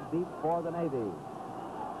going back deep for the Navy.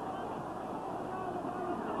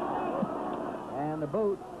 And the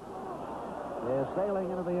boot is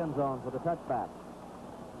sailing into the end zone for the touchback.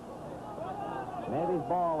 Navy's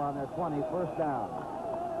ball on their 20, 1st down.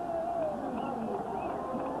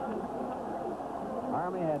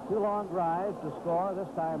 Army had 2 long drives to score.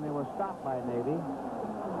 This time they were stopped by Navy.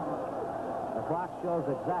 The clock shows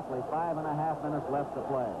exactly 5.5 minutes left to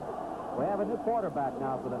play. We have a new quarterback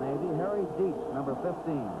now for the Navy, Harry Dietz, number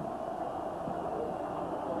 15.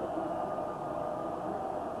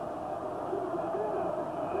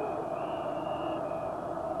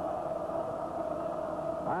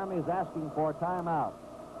 Army's asking for timeout.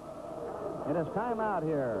 It is timeout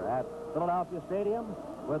here at Philadelphia Stadium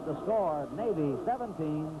with the score Navy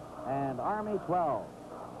 17 and Army 12.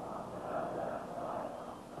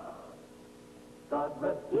 God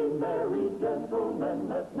rest ye merry gentlemen,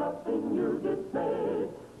 let nothing you did say.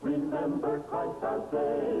 Remember Christ our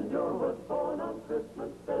Savior was born on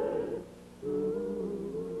Christmas Day.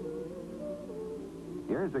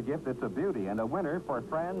 Here's a gift that's a beauty and a winner for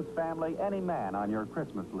friends, family, any man on your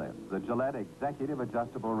Christmas list. The Gillette Executive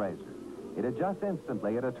Adjustable Razor. It adjusts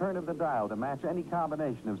instantly at a turn of the dial to match any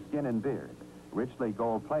combination of skin and beard. Richly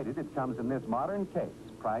gold-plated, it comes in this modern case,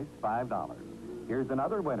 priced $5. Here's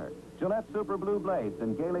another winner. Gillette Super Blue Blades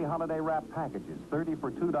in gaily holiday wrap packages, 30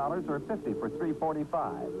 for $2 or 50 for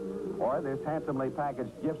 $3.45. Or this handsomely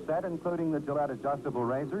packaged gift set, including the Gillette Adjustable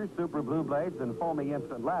Razor, Super Blue Blades, and foamy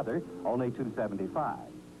instant lather, only $2.75.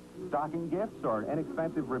 Stocking gifts or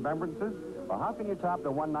inexpensive remembrances? Well, how can you top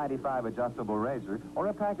the $1.95 adjustable razor or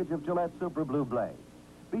a package of Gillette Super Blue Blades?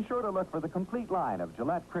 Be sure to look for the complete line of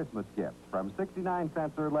Gillette Christmas gifts from 69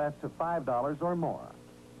 cents or less to $5 or more.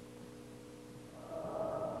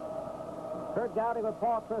 Kurt Gowdy with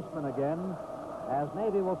Paul Christman again, as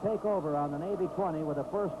Navy will take over on the Navy 20 with a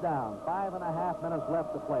 1st down. 5.5 minutes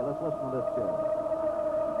left to play. Let's listen to this tune.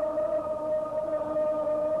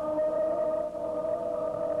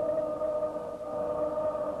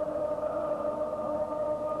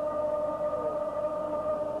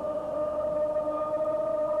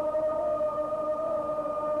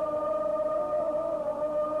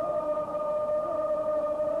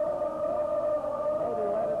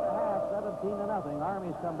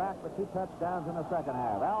 Army's come back for 2 touchdowns in the second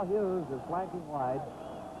half. Al Hughes is flanking wide.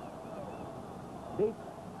 Deep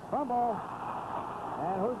fumble.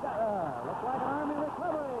 And who's got looks like an Army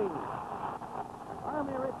recovery.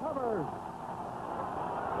 Army recovers.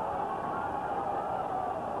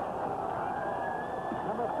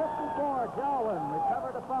 Number 54, Jalwin,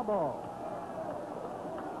 recovered a fumble.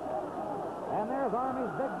 And there's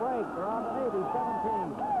Army's big break. They're on the Navy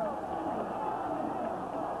 17.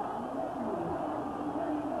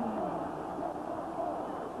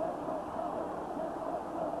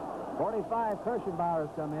 45, Kirschenbauer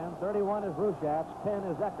has come in. 31 is Rushatz. 10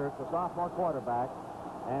 is Eckert, the sophomore quarterback.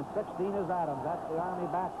 And 16 is Adams. That's the Army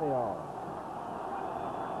backfield.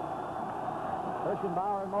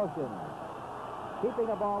 Kirschenbauer in motion. Keeping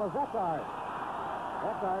the ball is Eckert.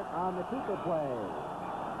 Eckert on the keeper play.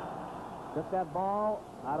 Took that ball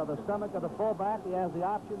out of the stomach of the fullback. He has the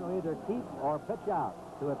option to either keep or pitch out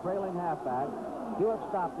to a trailing halfback. Hewitt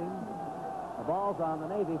stopped him. The ball's on the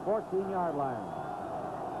Navy 14-yard line.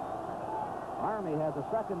 Army has a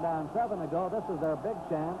second down, 7 to go. This is their big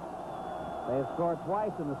chance. They've scored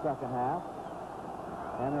twice in the second half.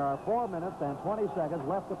 And there are 4 minutes and 20 seconds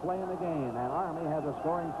left to play in the game. And Army has a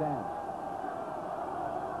scoring chance.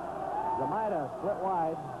 Zamida split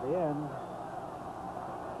wide, the end.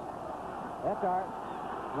 Eckhart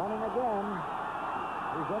running again.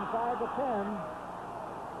 He's inside the 10.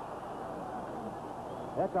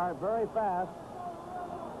 Eckhart very fast.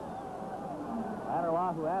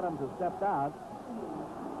 Adderlahu Adams has stepped out.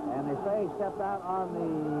 And they say he stepped out on the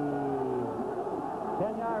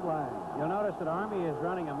 10-yard line. You'll notice that Army is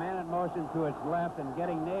running a man in motion to its left and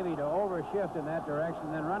getting Navy to overshift in that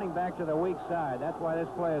direction, then running back to the weak side. That's why this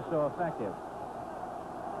play is so effective.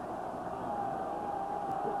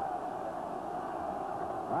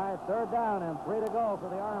 All right, third down and 3 to go for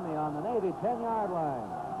the Army on the Navy 10-yard line.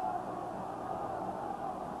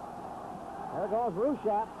 There goes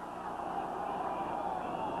Rushat.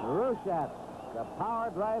 Rushat, the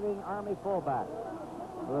power-driving Army fullback,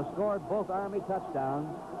 who has scored both Army touchdowns.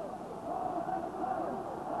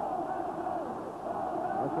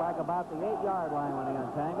 Looks like about the 8-yard line when he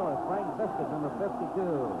untangled. It's Frank Biscuit, number 52.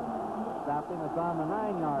 Stopped him. It's on the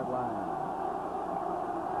 9-yard line.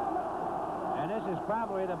 And this is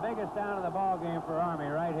probably the biggest down of the ball game for Army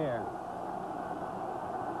right here.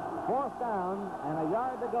 4th down and a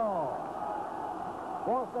yard to go.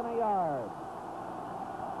 4th and a yard.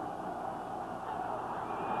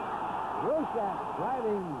 Rushat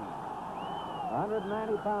driving,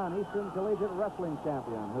 190-pound Eastern Collegiate Wrestling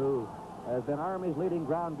champion who has been Army's leading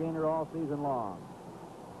ground gainer all season long.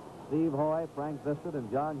 Steve Hoy, Frank Visted,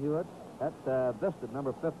 and John Hewitt. That Visted,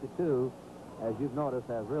 number 52, as you've noticed,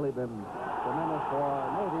 has really been tremendous for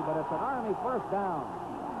Navy, but it's an Army first down.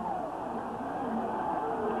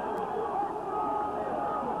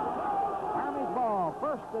 Army's ball,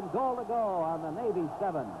 first and goal to go on the Navy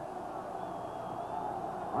 7.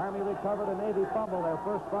 Army recovered a Navy fumble, their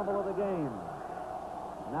first fumble of the game.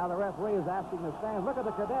 Now the referee is asking the stands. Look at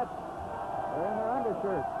the cadets. They're in their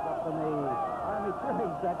undershirts up in the Army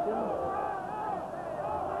cheering section.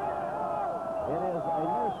 It is a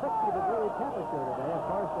near 60-degree temperature today. Of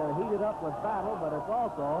course, they're heated up with battle, but it's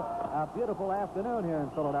also a beautiful afternoon here in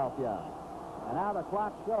Philadelphia. And now the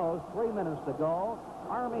clock shows 3 minutes to go.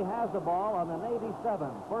 Army has the ball on the Navy 7.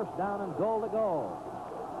 First down and goal to go.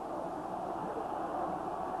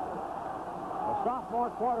 The sophomore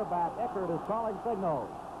quarterback, Eckert, is calling signals.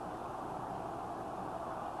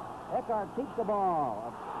 Eckhart keeps the ball.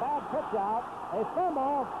 A bad pitch out. A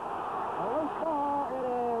fumble. A loose ball. It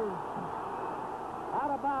is out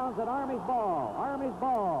of bounds at Army's ball. Army's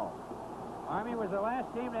ball. Army was the last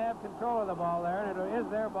team to have control of the ball there, and it is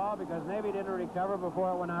their ball because Navy didn't recover before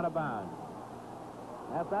it went out of bounds.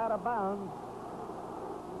 That's out of bounds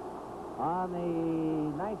on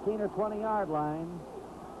the 19 or 20-yard line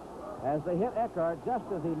as they hit Eckhart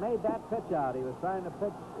just as he made that pitch out. He was trying to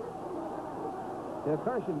pitch to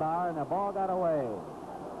Kirschenbauer, and the ball got away.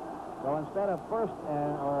 So instead of first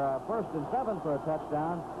and 7 for a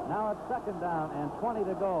touchdown, now it's second down and 20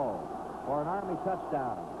 to go for an Army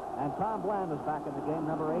touchdown. And Tom Bland is back in the game,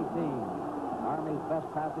 number 18, Army's best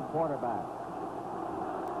passing quarterback.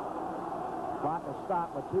 Clock is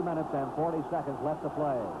stopped with 2 minutes and 40 seconds left to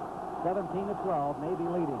play. 17 to 12, Navy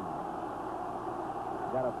leading.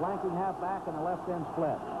 Got a flanking halfback and a left end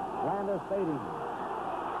split. Bland is fading.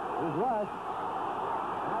 He's rushed.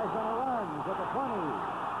 Now he's going to run. He's at the 20,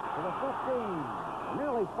 to the 15.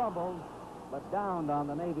 Nearly fumbled, but downed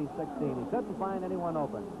on the Navy 16. He couldn't find anyone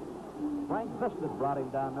open. Frank Visted brought him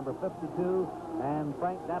down, number 52, and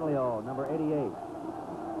Frank Dadlio, number 88.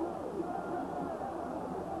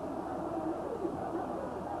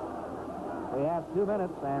 We have 2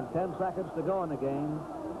 minutes and 10 seconds to go in the game.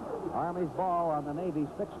 Army's ball on the Navy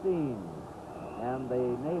 16. And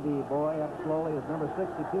the Navy boy up slowly is number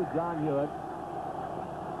 62, John Hewitt,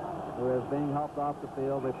 who is being helped off the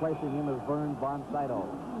field. Replacing him is Vern Von Sydow.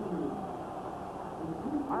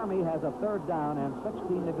 Army has a third down and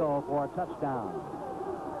 16 to go for a touchdown.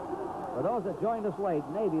 For those that joined us late,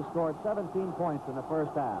 Navy scored 17 points in the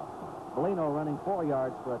first half. Bellino running 4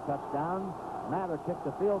 yards for a touchdown. Mather kicked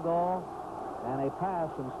a field goal, and a pass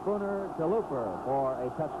from Spooner to Looper for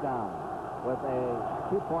a touchdown with a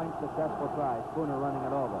 2-point successful try. Spooner running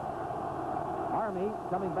it over. Army,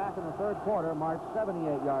 coming back in the third quarter, marched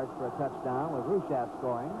 78 yards for a touchdown with Rushat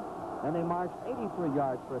scoring. Then they marched 83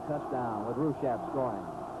 yards for a touchdown with Rushat scoring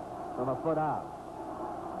from a foot out.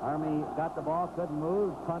 Army got the ball, couldn't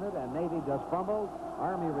move, punted, and Navy just fumbled.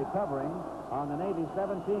 Army recovering on the Navy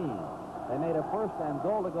 17. They made a first and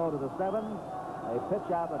goal to go to the 7. A pitch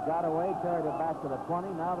out that got away, carried it back to the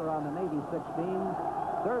 20. Now they're on the Navy 16.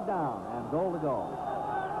 Third down and goal to go.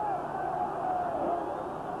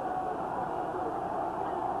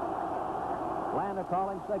 Landa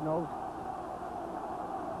calling signals.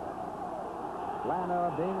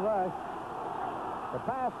 Landa being rushed. The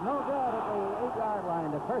pass no good at the 8-yard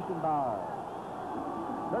line to Kirschenbauer.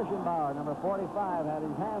 Kirschenbauer, number 45, had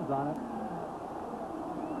his hands on it.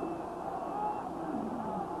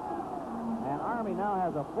 And Army now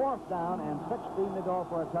has a 4th down and 16 to go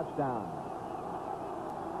for a touchdown.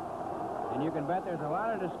 And you can bet there's a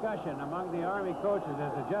lot of discussion among the Army coaches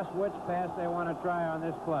as to just which pass they want to try on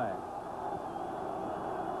this play.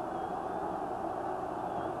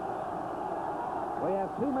 We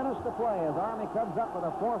have 2 minutes to play as Army comes up with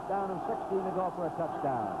a 4th down and 16 to go for a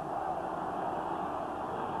touchdown.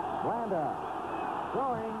 Landa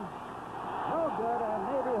throwing, no good, and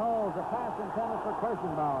Navy holds a pass intended for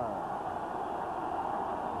Kirschenbauer.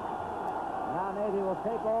 Now Navy will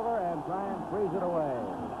take over and try and freeze it away.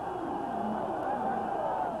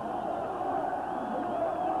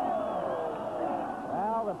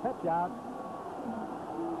 Well, the pitch out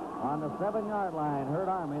on the 7-yard line hurt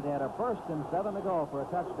Army. They had a 1st and 7 to go for a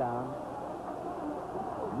touchdown.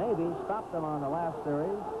 Navy stopped them on the last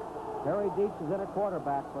series. Harry Dietz is in at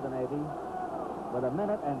quarterback for the Navy with 1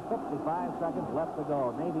 minute and 55 seconds left to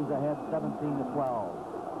go. Navy's ahead 17 to 12.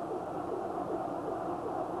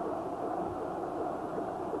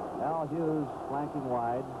 Al Hughes flanking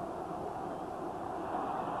wide.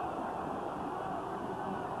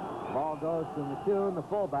 Ball goes to McCune, the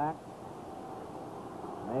fullback.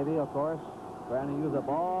 Navy, of course, trying to use up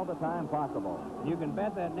all the time possible. You can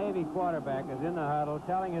bet that Navy quarterback is in the huddle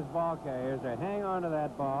telling his ball carriers to hang on to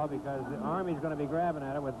that ball because the Army's going to be grabbing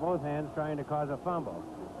at it with both hands trying to cause a fumble.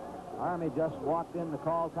 Army just walked in to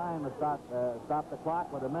call time to stop the clock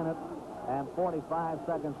with 1 minute and 45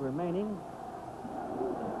 seconds remaining.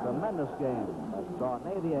 Tremendous game. So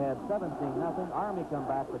Navy had 17-0. Army come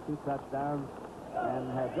back for 2 touchdowns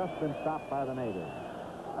and has just been stopped by the Navy.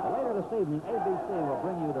 Later this evening, ABC will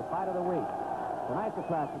bring you the fight of the week. Tonight's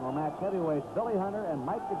attraction will match heavyweights Billy Hunter and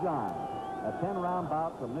Mike DeJohn, a 10-round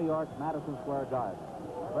bout from New York's Madison Square Garden.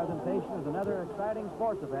 The presentation is another exciting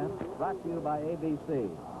sports event brought to you by ABC.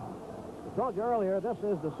 I told you earlier, this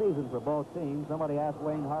is the season for both teams. Somebody asked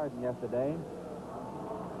Wayne Harden yesterday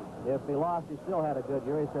if he lost, he still had a good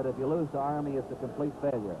year. He said if you lose to Army, it's a complete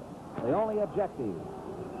failure. The only objective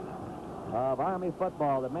of Army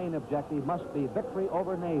football, the main objective, must be victory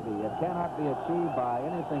over Navy. It cannot be achieved by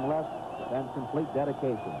anything less than complete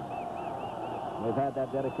dedication. We've had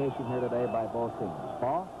that dedication here today by both teams.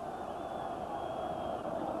 Paul?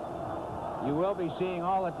 You will be seeing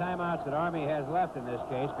all the timeouts that Army has left in this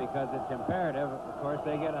case because it's imperative. Of course,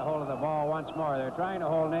 they get a hold of the ball once more. They're trying to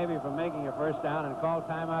hold Navy from making a 1st down and call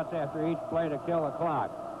timeouts after each play to kill the clock.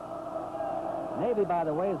 Navy, by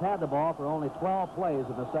the way, has had the ball for only 12 plays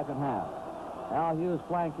in the second half. Al Hughes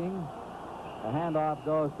flanking. The handoff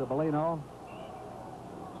goes to Bellino.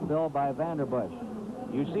 Still by Vanderbush.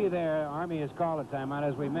 You see there, Army has called a timeout,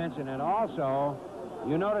 as we mentioned, and also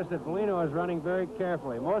you notice that Bellino is running very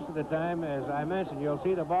carefully. Most of the time, as I mentioned, you'll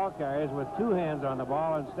see the ball carriers with 2 hands on the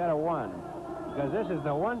ball instead of 1, because this is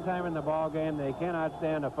the one time in the ball game they cannot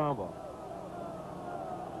stand a fumble.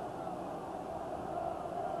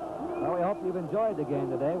 Well, we hope you've enjoyed the game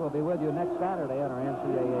today. We'll be with you next Saturday on our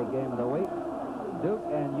NCAA Game of the Week. Duke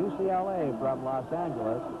and UCLA from Los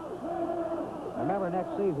Angeles. Remember,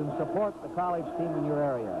 next season, support the college team in your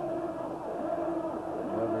area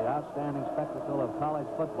with the outstanding spectacle of college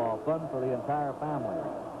football, fun for the entire family.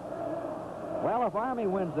 Well, if Army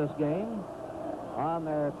wins this game, on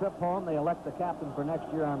their trip home, they elect the captain for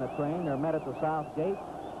next year on the train. They're met at the South Gate.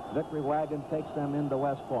 Victory wagon takes them into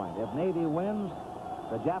West Point. If Navy wins,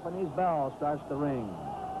 the Japanese bell starts to ring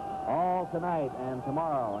all tonight and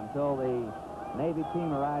tomorrow until the Navy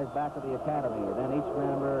team arrives back at the academy. Then each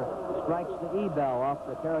member strikes the E-bell off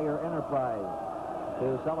the Carrier Enterprise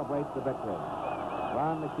to celebrate the victory.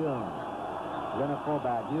 Ron McCune is in at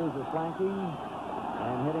fullback. Hughes is flanking,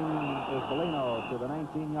 and hitting is Bellino to the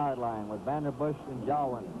 19-yard line with Vanderbush and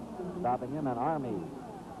Jalwin stopping him. And Army,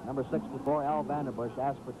 number 64, Al Vanderbush,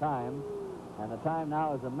 asked for time, and the time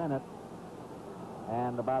now is 1 minute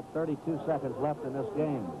and about 32 seconds left in this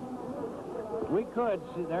game. We could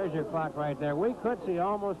see, there's your clock right there, we could see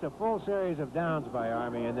almost a full series of downs by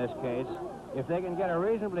Army in this case if they can get a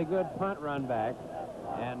reasonably good punt run back,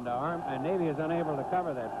 and Navy is unable to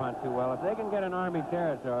cover that punt too well. If they can get an Army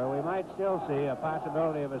territory, we might still see a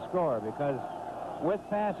possibility of a score, because with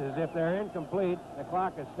passes, if they're incomplete, the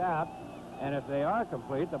clock is stopped, and if they are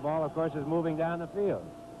complete, the ball, of course, is moving down the field.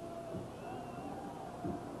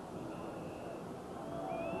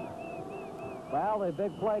 Well, the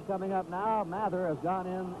big play coming up now. Mather has gone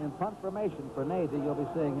in punt formation for Navy. You'll be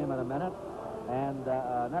seeing him in a minute. And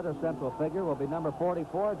another central figure will be number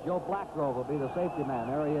 44. Joe Blackgrove will be the safety man.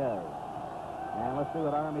 There he is. And let's see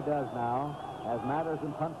what Army does now as Mather's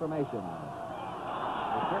in punt formation.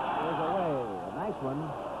 The kick is away. A nice one.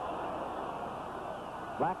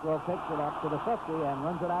 Blackgrove takes it up to the 50 and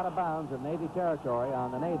runs it out of bounds in Navy territory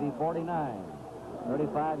on the Navy 49.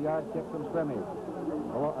 35-yard kick from scrimmage.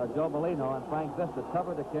 Joe Bellino and Frank Vista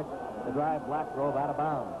covered the kick to drive Blackgrove out of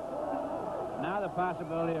bounds. Now the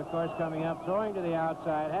possibility, of course, coming up, throwing to the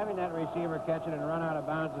outside, having that receiver catch it and run out of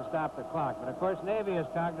bounds and stop the clock. But, of course, Navy is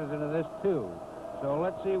cognizant of this, too. So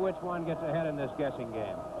let's see which one gets ahead in this guessing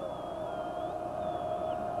game.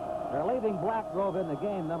 They're leaving Blackgrove in the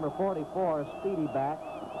game, number 44, speedy back,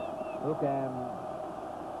 who can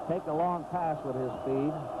take a long pass with his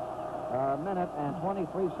speed. A minute and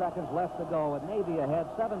 23 seconds left to go, with Navy ahead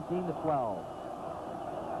 17-12.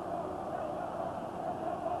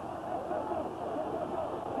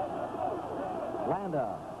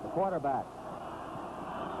 Landa, the quarterback.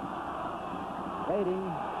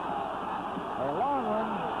 Fading. A long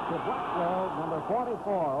one to Blackgrove, number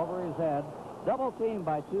 44, over his head. Double teamed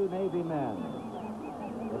by two Navy men.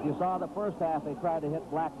 If you saw the first half, they tried to hit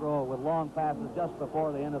Blackgrove with long passes just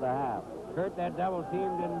before the end of the half. Kurt, that double team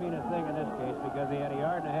didn't mean a thing in this case because he had a 1.5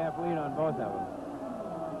 yard lead on both of them.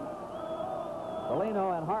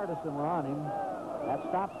 Bellino and Hardison were on him. That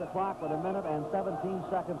stops the clock with a minute and 17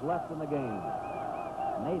 seconds left in the game.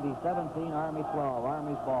 Navy 17, Army 12.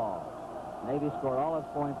 Army's ball. Navy scored all its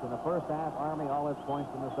points in the first half. Army all its points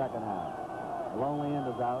in the second half. The lonely end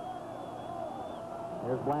is out.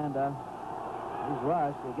 Here's Blanda. He's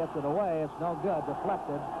rushed. He gets it away. It's no good.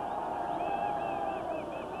 Deflected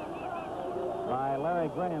by Larry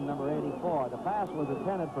Graham, number 84. The pass was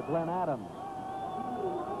intended for Glenn Adams.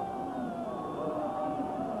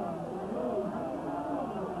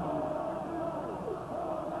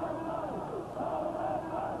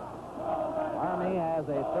 Army has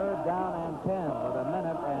a third down and 10 with a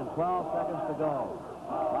minute and 12 seconds to go.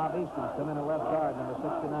 Bob Easton's come in at left guard, number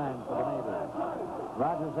 69 for the Navy.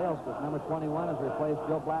 Roger Zaleskus, number 21, has replaced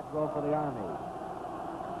Joe Blackgrove for the Army.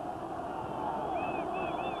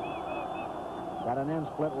 Got an end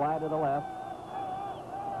split wide to the left.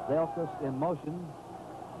 Zaleskus in motion.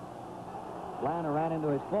 Landa ran into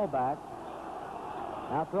his fullback.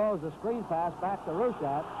 Now throws the screen pass back to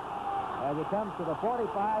Rushat as he comes to the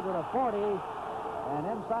 45 to the 40 and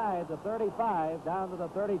inside the 35 down to the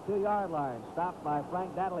 32-yard line. Stopped by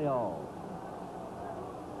Frank Dadlio.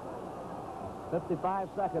 55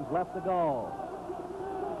 seconds left to go.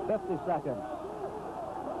 50 seconds.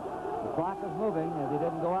 The clock is moving as he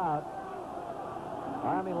didn't go out.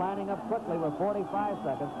 Army lining up quickly with 45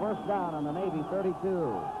 seconds. First down on the Navy 32.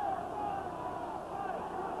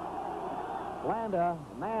 Landa,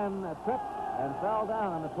 man tripped and fell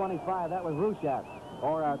down on the 25. That was Rushat,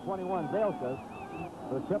 or 21, Zaleskus,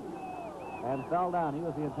 who tripped and fell down. He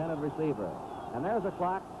was the intended receiver. And there's the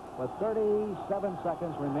clock with 37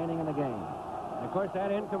 seconds remaining in the game. And of course, that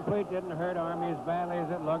incomplete didn't hurt Army as badly as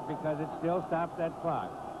it looked because it still stops that clock.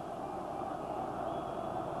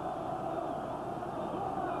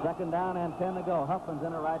 Second down and 10 to go. Huffman's in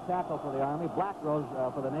at right tackle for the Army. Blackgrove's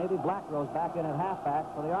for the Navy. Blackgrove's back in at halfback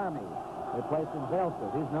for the Army. Replacing Zaleskus.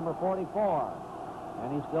 He's number 44.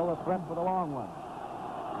 And he's still a threat for the long one.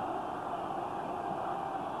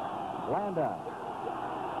 Landa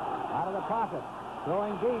out of the pocket.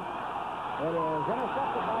 Throwing deep. It is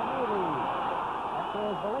intercepted by Navy. After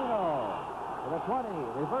is Bellino to the 20.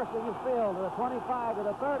 Reversing his field to the 25 to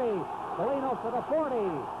the 30. Bellino to the 40,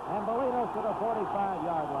 and Bellino to the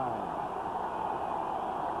 45-yard line.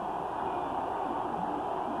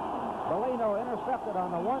 Bellino intercepted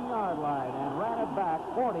on the 1-yard line and ran it back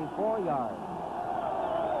 44 yards.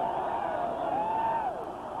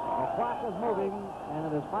 The clock is moving,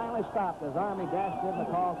 and it is finally stopped as Army dashed in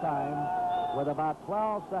the call time with about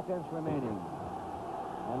 12 seconds remaining.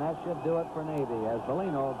 And that should do it for Navy as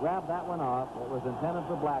Bellino grabbed that one off. It was intended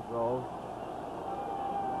for Blackgrove.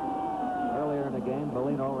 Earlier in the game,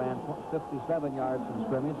 Bellino ran 57 yards from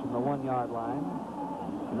scrimmage from the 1-yard line.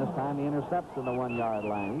 And this time he intercepts from the 1-yard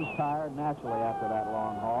line. He's tired naturally after that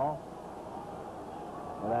long haul.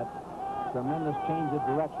 With that tremendous change of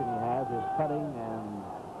direction he has, his cutting and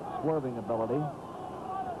swerving ability.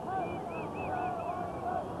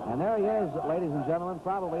 And there he is, ladies and gentlemen,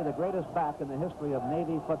 probably the greatest back in the history of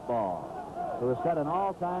Navy football, who has set an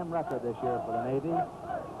all-time record this year for the Navy.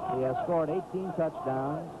 He has scored 18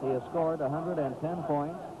 touchdowns. He has scored 110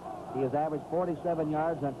 points. He has averaged 47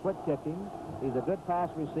 yards and quit kicking. He's a good pass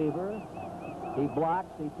receiver. He blocks,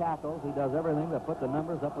 he tackles, he does everything to put the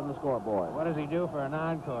numbers up on the scoreboard. What does he do for an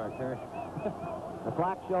encore, Kurt? The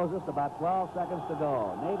clock shows us about 12 seconds to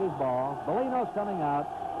go. Navy's ball. Bellino's coming out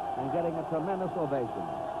and getting a tremendous ovation.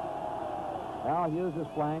 Al Hughes is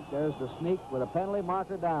flanked. There's the sneak with a penalty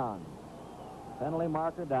marker down. Penalty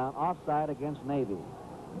marker down. Offside against Navy.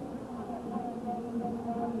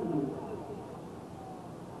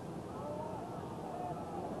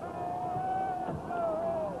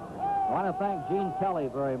 I want to thank Gene Kelly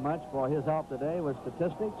very much for his help today with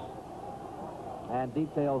statistics and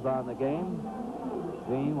details on the game.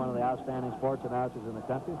 Gene, one of the outstanding sports announcers in the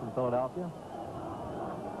country from Philadelphia.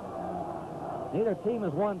 Neither team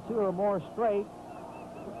has won 2 or more straight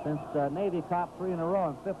since Navy copped 3 in a row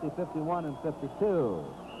in 50, 51, and 52.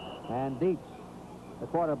 And Dietz, the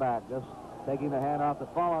quarterback, just taking the hand off the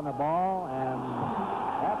fall on the ball, and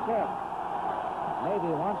that's it.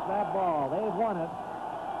 Navy wants that ball. They've won it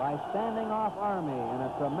by standing off Army in a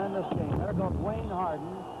tremendous game. There goes Wayne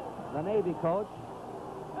Harden, the Navy coach,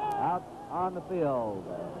 out on the field.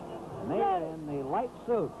 Navy in the light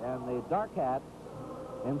suit and the dark hat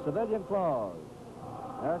in civilian clothes.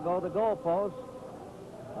 There go the goalposts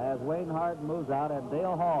as Wayne Harden moves out, and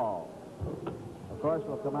Dale Hall, of course,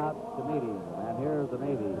 will come out to meet him. And here's the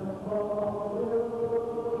Navy.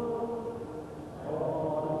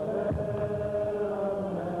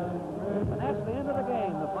 And that's the end of the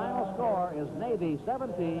game. The final score is Navy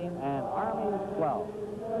 17 and Army 12.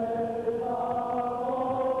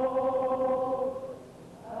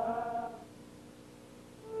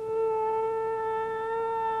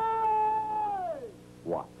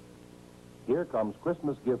 What? Here comes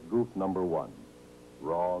Christmas gift goof number 1.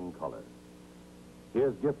 Wrong color.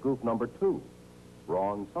 Here's gift goof number 2.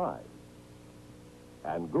 Wrong size.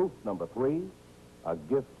 And goof number 3, a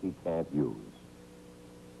gift he can't use.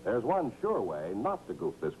 There's one sure way not to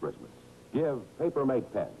goof this Christmas. Give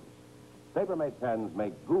Paper-Mate pens. Paper-Mate pens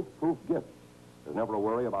make goof-proof gifts. There's never a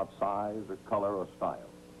worry about size or color or style.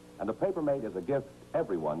 And a Paper-Mate is a gift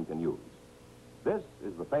everyone can use. This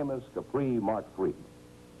is the famous Capri Mark III.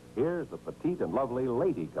 Here's the petite and lovely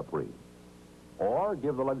Lady Capri. Or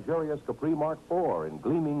give the luxurious Capri Mark IV in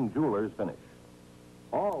gleaming jeweler's finish.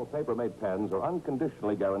 All Paper-Mate pens are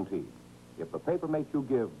unconditionally guaranteed. If the Paper-Mate you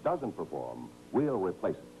give doesn't perform, we'll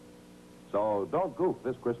replace it. So don't goof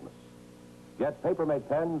this Christmas. Get Paper-Mate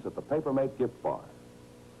pens at the Paper-Mate gift bar.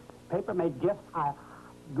 Paper-Mate gifts are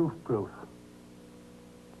goof-proof.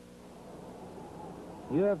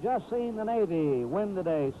 You have just seen the Navy win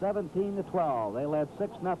today 17-12. They led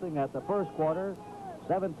 6-0 at the first quarter,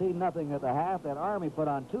 17-0 at the half. Then Army put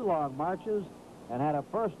on 2 long marches and had a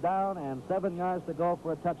first down and 7 yards to go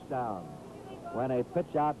for a touchdown when a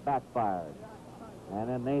pitch out backfired. And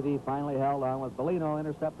then Navy finally held on with Bellino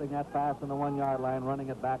intercepting that pass on the 1-yard line, running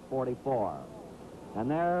it back 44.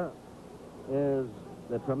 And there is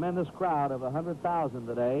the tremendous crowd of 100,000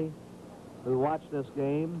 today who watched this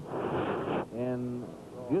game in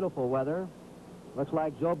beautiful weather. Looks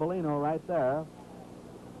like Joe Bellino right there.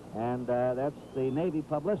 And that's the Navy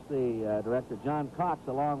publicity director, John Cox,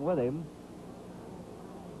 along with him.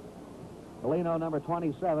 Bellino, number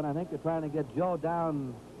 27. I think they're trying to get Joe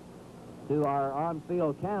down to our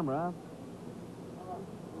on-field camera.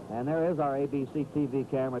 And there is our ABC TV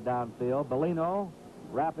camera downfield. Bellino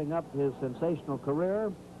wrapping up his sensational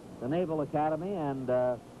career, the Naval Academy, and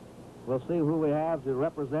we'll see who we have to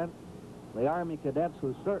represent the Army cadets,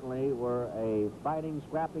 who certainly were a fighting,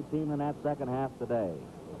 scrappy team in that second half today.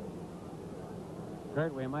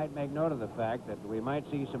 Kurt, we might make note of the fact that we might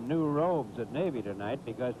see some new robes at Navy tonight,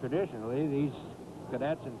 because traditionally these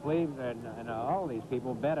cadets in Cleveland and all these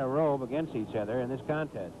people bet a robe against each other in this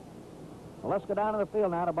contest. Well, let's go down to the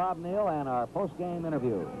field now to Bob Neal and our post-game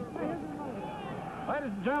interview.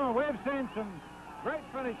 Ladies and gentlemen, we've seen some great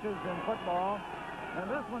finishes in football, and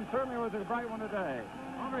this one certainly was a bright one today.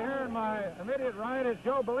 Over here in my immediate right is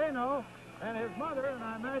Joe Bellino and his mother, and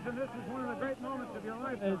I imagine this is one of the great moments of your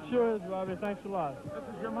life. It sure is, Robbie. Thanks a lot. This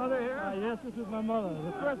is your mother here? Yes, this is my mother.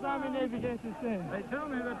 The first Army-Navy game she's seen. They tell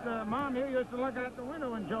me that Mom here used to look out the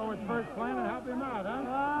window when Joe was first playing and help him out,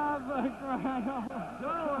 huh?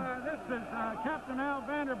 So, this is Captain Al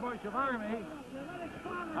Vanderbush of Army.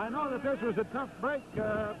 I know that this was a tough break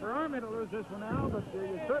for Army to lose this one, Al, but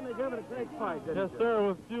you certainly gave it a great fight, didn't you? Yes, sir.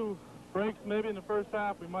 With a few breaks, maybe in the first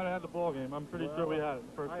half, we might have had the ball game. I'm pretty sure we had it in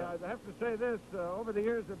the first half. I have to say this, over the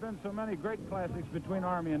years there have been so many great classics between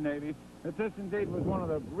Army and Navy that this indeed was one of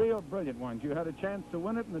the real brilliant ones. You had a chance to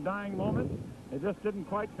win it in the dying moments. It just didn't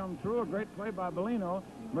quite come through. A great play by Bellino,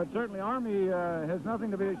 but certainly Army has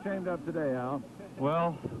nothing to be ashamed of today, Al.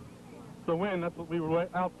 Well, to win, that's what we were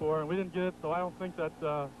out for, and we didn't get it, so I don't think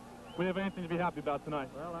that we have anything to be happy about tonight.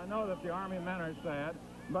 Well, I know that the Army men are sad,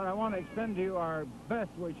 but I want to extend to you our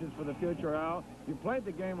best wishes for the future, Al. You played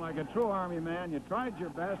the game like a true Army man. You tried your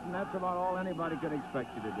best, and that's about all anybody could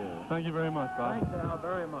expect you to do. Thank you very much, Bob. Thanks, Al,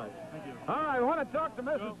 very much. Thank you. All right, I want to talk to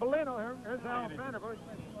Mrs. Bellino here. Here's Al Vanderbush.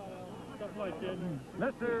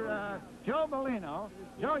 Mr. Joe Bellino.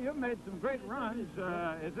 Joe, you've made some great runs.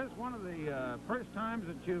 Is this one of the first times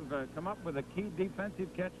that you've come up with a key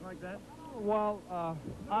defensive catch like that? Well,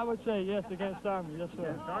 I would say yes against Army, yes,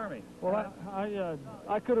 sir. Against Army. Well,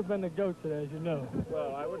 I could have been the GOAT today, as you know.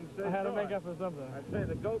 Well, I wouldn't say I had so. to make up for something. I'd say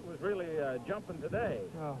the GOAT was really jumping today.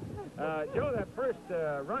 Oh. Joe, that first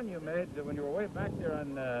run you made when you were way back there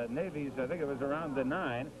on Navy's, I think it was around the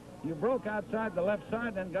 9, you broke outside the left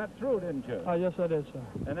side and got through, didn't you? Oh, yes, I did, sir.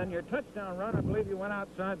 And then your touchdown run, I believe you went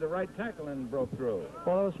outside the right tackle and broke through.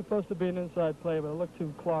 Well, it was supposed to be an inside play, but it looked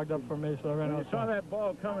too clogged up for me, so I ran When outside. you saw that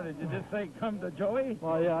ball coming, did you just say, come to Joey?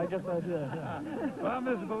 Well, yeah, I guess I did, yeah. Well,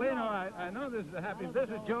 Mr. Bellino, I know this is a happy... This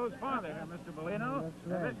is Joe's father, Mr. Bellino.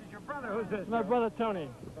 That's right. This is your brother. Who's this? My brother, Tony.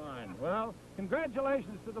 Fine. Well,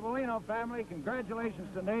 congratulations to the Bellino family. Congratulations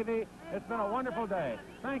to Navy. It's been a wonderful day.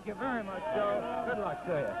 Thank you very much, Joe. Good luck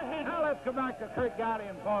to you. Now let's come back to Kurt Gowdy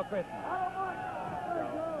and Paul Christmas.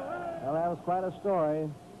 Well, that was quite a story.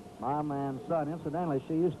 Mom and son. Incidentally,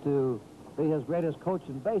 she used to be his greatest coach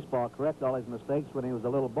in baseball, correct all his mistakes when he was a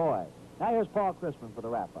little boy. Now here's Paul Christmas for the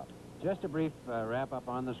wrap-up. Just a brief wrap-up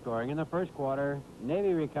on the scoring. In the first quarter,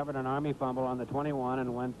 Navy recovered an Army fumble on the 21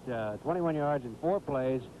 and went 21 yards in 4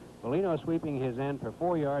 plays. Bellino sweeping his end for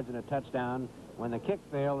 4 yards and a touchdown. When the kick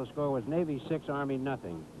failed, the score was Navy 6, Army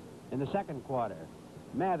nothing. In the second quarter,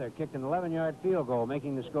 Mather kicked an 11-yard field goal,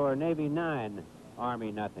 making the score Navy 9,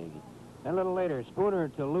 Army nothing. Then a little later, Spooner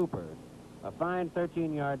to Looper, a fine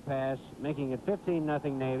 13-yard pass, making it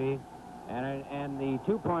 15-0 Navy. And the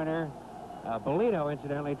two-pointer, Bellino,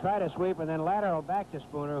 incidentally, tried a sweep and then lateral back to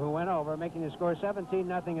Spooner, who went over, making the score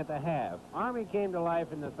 17-0 at the half. Army came to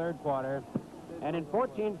life in the third quarter, and in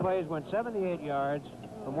 14 plays went 78 yards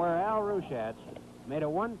from where Al Rushatz made a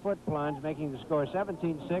 1-foot plunge, making the score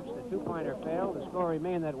 17-6. The two-pointer failed. The score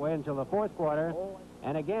remained that way until the fourth quarter.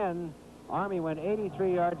 And again, Army went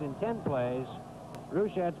 83 yards in 10 plays.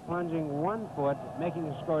 Rushatz plunging 1 foot, making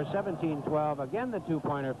the score 17-12. Again, the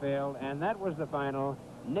two-pointer failed, and that was the final.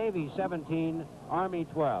 Navy 17, Army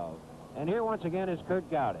 12. And here once again is Kurt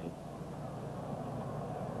Gowdy.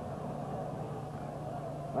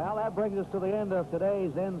 Well, that brings us to the end of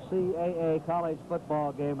today's NCAA College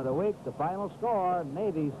Football Game of the Week. The final score,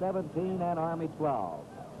 Navy 17 and Army 12.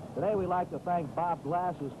 Today we'd like to thank Bob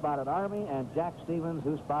Glass, who spotted Army, and Jack Stevens,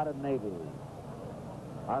 who spotted Navy.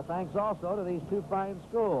 Our thanks also to these two fine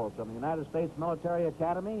schools from the United States Military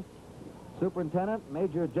Academy, Superintendent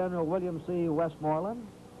Major General William C. Westmoreland,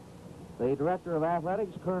 the Director of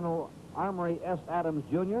Athletics, Colonel Armory S. Adams,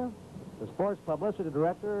 Jr., the Sports Publicity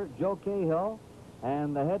Director, Joe Cahill,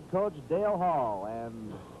 and the head coach, Dale Hall,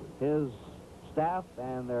 and his staff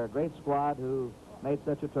and their great squad who made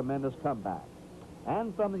such a tremendous comeback.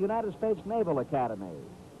 And from the United States Naval Academy,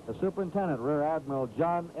 the Superintendent, Rear Admiral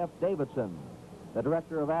John F. Davidson, the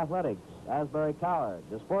Director of Athletics, Asbury Coward,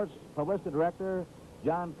 the Sports Publicity Director,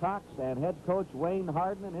 John Cox, and head coach Wayne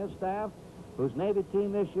Harden and his staff, whose Navy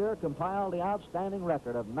team this year compiled the outstanding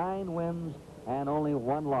record of 9 wins and only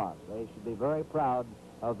 1 loss. They should be very proud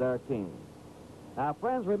of their team. Now,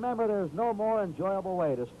 friends, remember there's no more enjoyable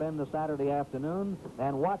way to spend a Saturday afternoon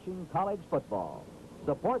than watching college football.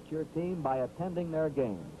 Support your team by attending their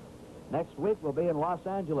games. Next week we'll be in Los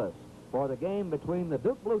Angeles for the game between the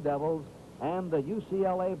Duke Blue Devils and the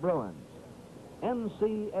UCLA Bruins.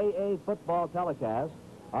 NCAA football telecasts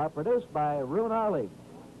are produced by Roone Arlig.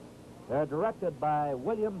 They're directed by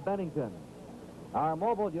William Bennington. Our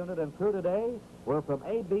mobile unit and crew today were from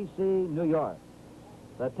ABC, New York.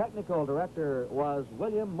 The technical director was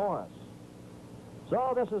William Morris.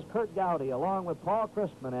 So this is Kurt Gowdy, along with Paul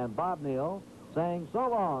Christman and Bob Neal, saying so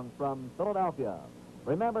long from Philadelphia.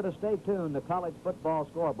 Remember to stay tuned to College Football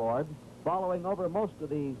Scoreboard, following over most of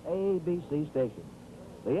these ABC stations.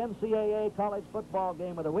 The NCAA College Football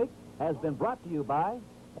Game of the Week has been brought to you by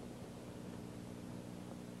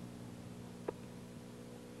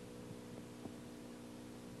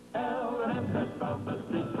L&M has found the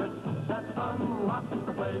secret that unlocks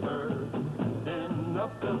the flavor in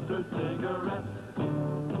a filtered cigarette.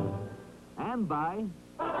 and by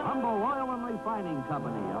Humble Oil and Refining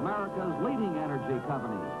Company, America's leading energy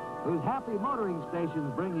company, whose happy motoring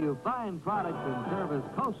stations bring you fine products and service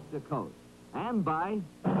coast to coast. And by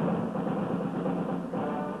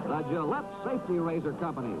the Gillette Safety Razor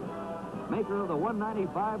Company, maker of the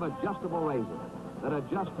 195 adjustable razor that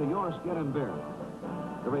adjusts to your skin and beard.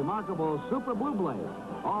 the remarkable Super Blue Blade,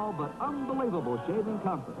 all but unbelievable shaving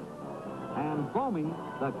comfort, and foaming,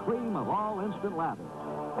 the cream of all instant lather.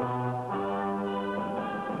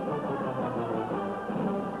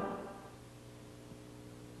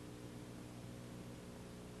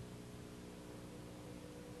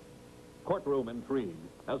 Courtroom intrigue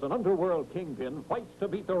as an underworld kingpin fights to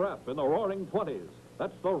beat the rap in the Roaring 20s.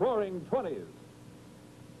 That's the Roaring 20s.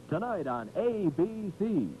 Tonight on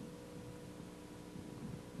ABC.